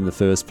line in the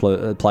first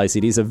place,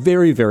 it is a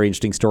very, very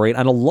interesting story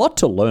and a lot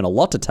to learn, a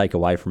lot to take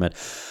away from it.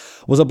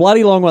 Was a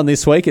bloody long one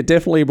this week. It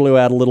definitely blew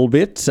out a little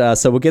bit. So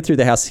we'll get through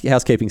the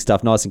housekeeping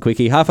stuff nice and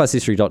quickly.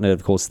 Half-Arsed.net,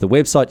 of course, is the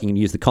website. You can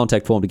use the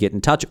contact form to get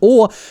in touch,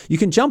 or you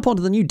can jump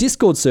onto the new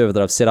Discord server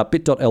that I've set up,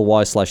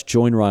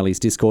 bit.ly/join Riley's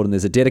Discord, and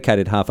there's a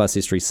dedicated Half-Arsed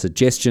History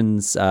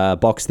suggestions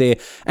box there,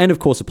 and of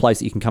course a place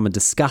that you can come and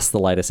discuss the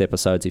latest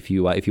episodes if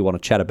you want to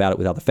chat about it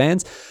with other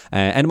fans.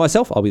 And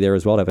myself, I'll be there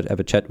as well to have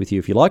a chat with you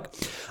if you like.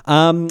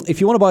 If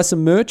you want to buy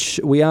some merch,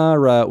 we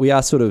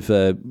are sort of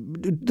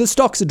the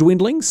stocks are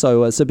dwindling,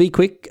 so be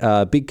quick.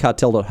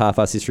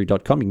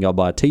 Bigcartel.halfarsedhistory.com. You can go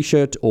buy a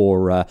T-shirt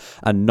or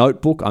a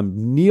notebook. I'm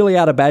nearly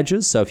out of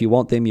badges, so if you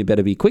want them, you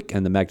better be quick.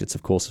 And the magnets,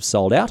 of course, have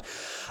sold out.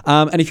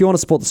 And if you want to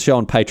support the show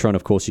on Patreon,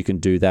 of course, you can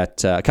do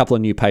that. A couple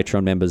of new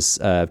Patreon members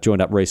have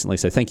joined up recently,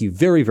 so thank you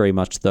very, very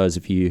much to those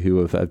of you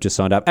who have just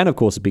signed up. And, of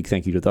course, a big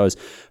thank you to those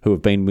who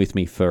have been with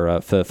me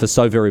for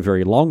so very,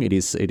 very long. It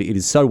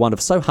is so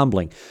wonderful, so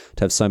humbling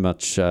to have so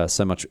much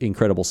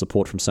incredible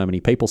support from so many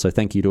people. So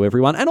thank you to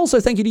everyone. And also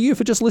thank you to you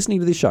for just listening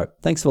to this show.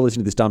 Thanks for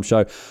listening to this dumb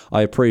show.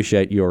 I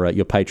appreciate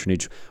your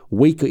patronage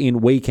week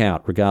in, week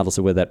out, regardless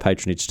of whether that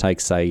patronage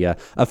takes a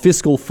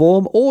fiscal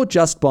form or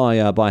just by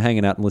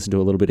hanging out and listening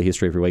to a little bit of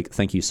history every week.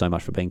 Thank you so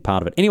much for being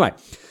part of it. Anyway,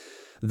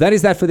 that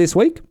is that for this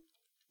week.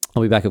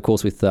 I'll be back, of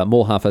course, with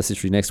more Half-Arsed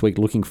History next week.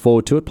 Looking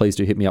forward to it. Please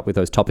do hit me up with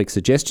those topic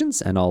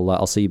suggestions, and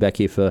I'll see you back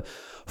here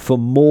for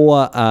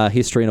more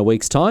history in a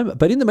week's time.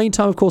 But in the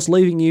meantime, of course,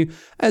 leaving you,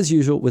 as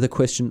usual, with a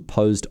question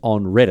posed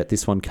on Reddit.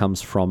 This one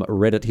comes from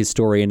Reddit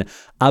historian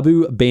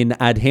Abu Ben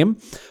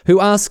Adhem, who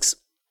asks,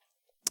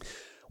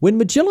 when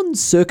Magellan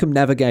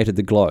circumnavigated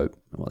the globe,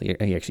 well,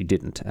 he actually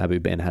didn't, Abu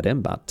Ben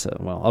Adhem, but,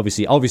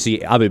 obviously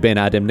Abu Ben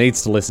Adhem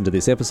needs to listen to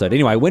this episode.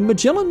 Anyway, when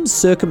Magellan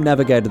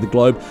circumnavigated the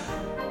globe,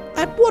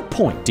 at what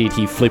point did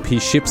he flip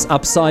his ships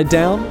upside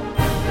down?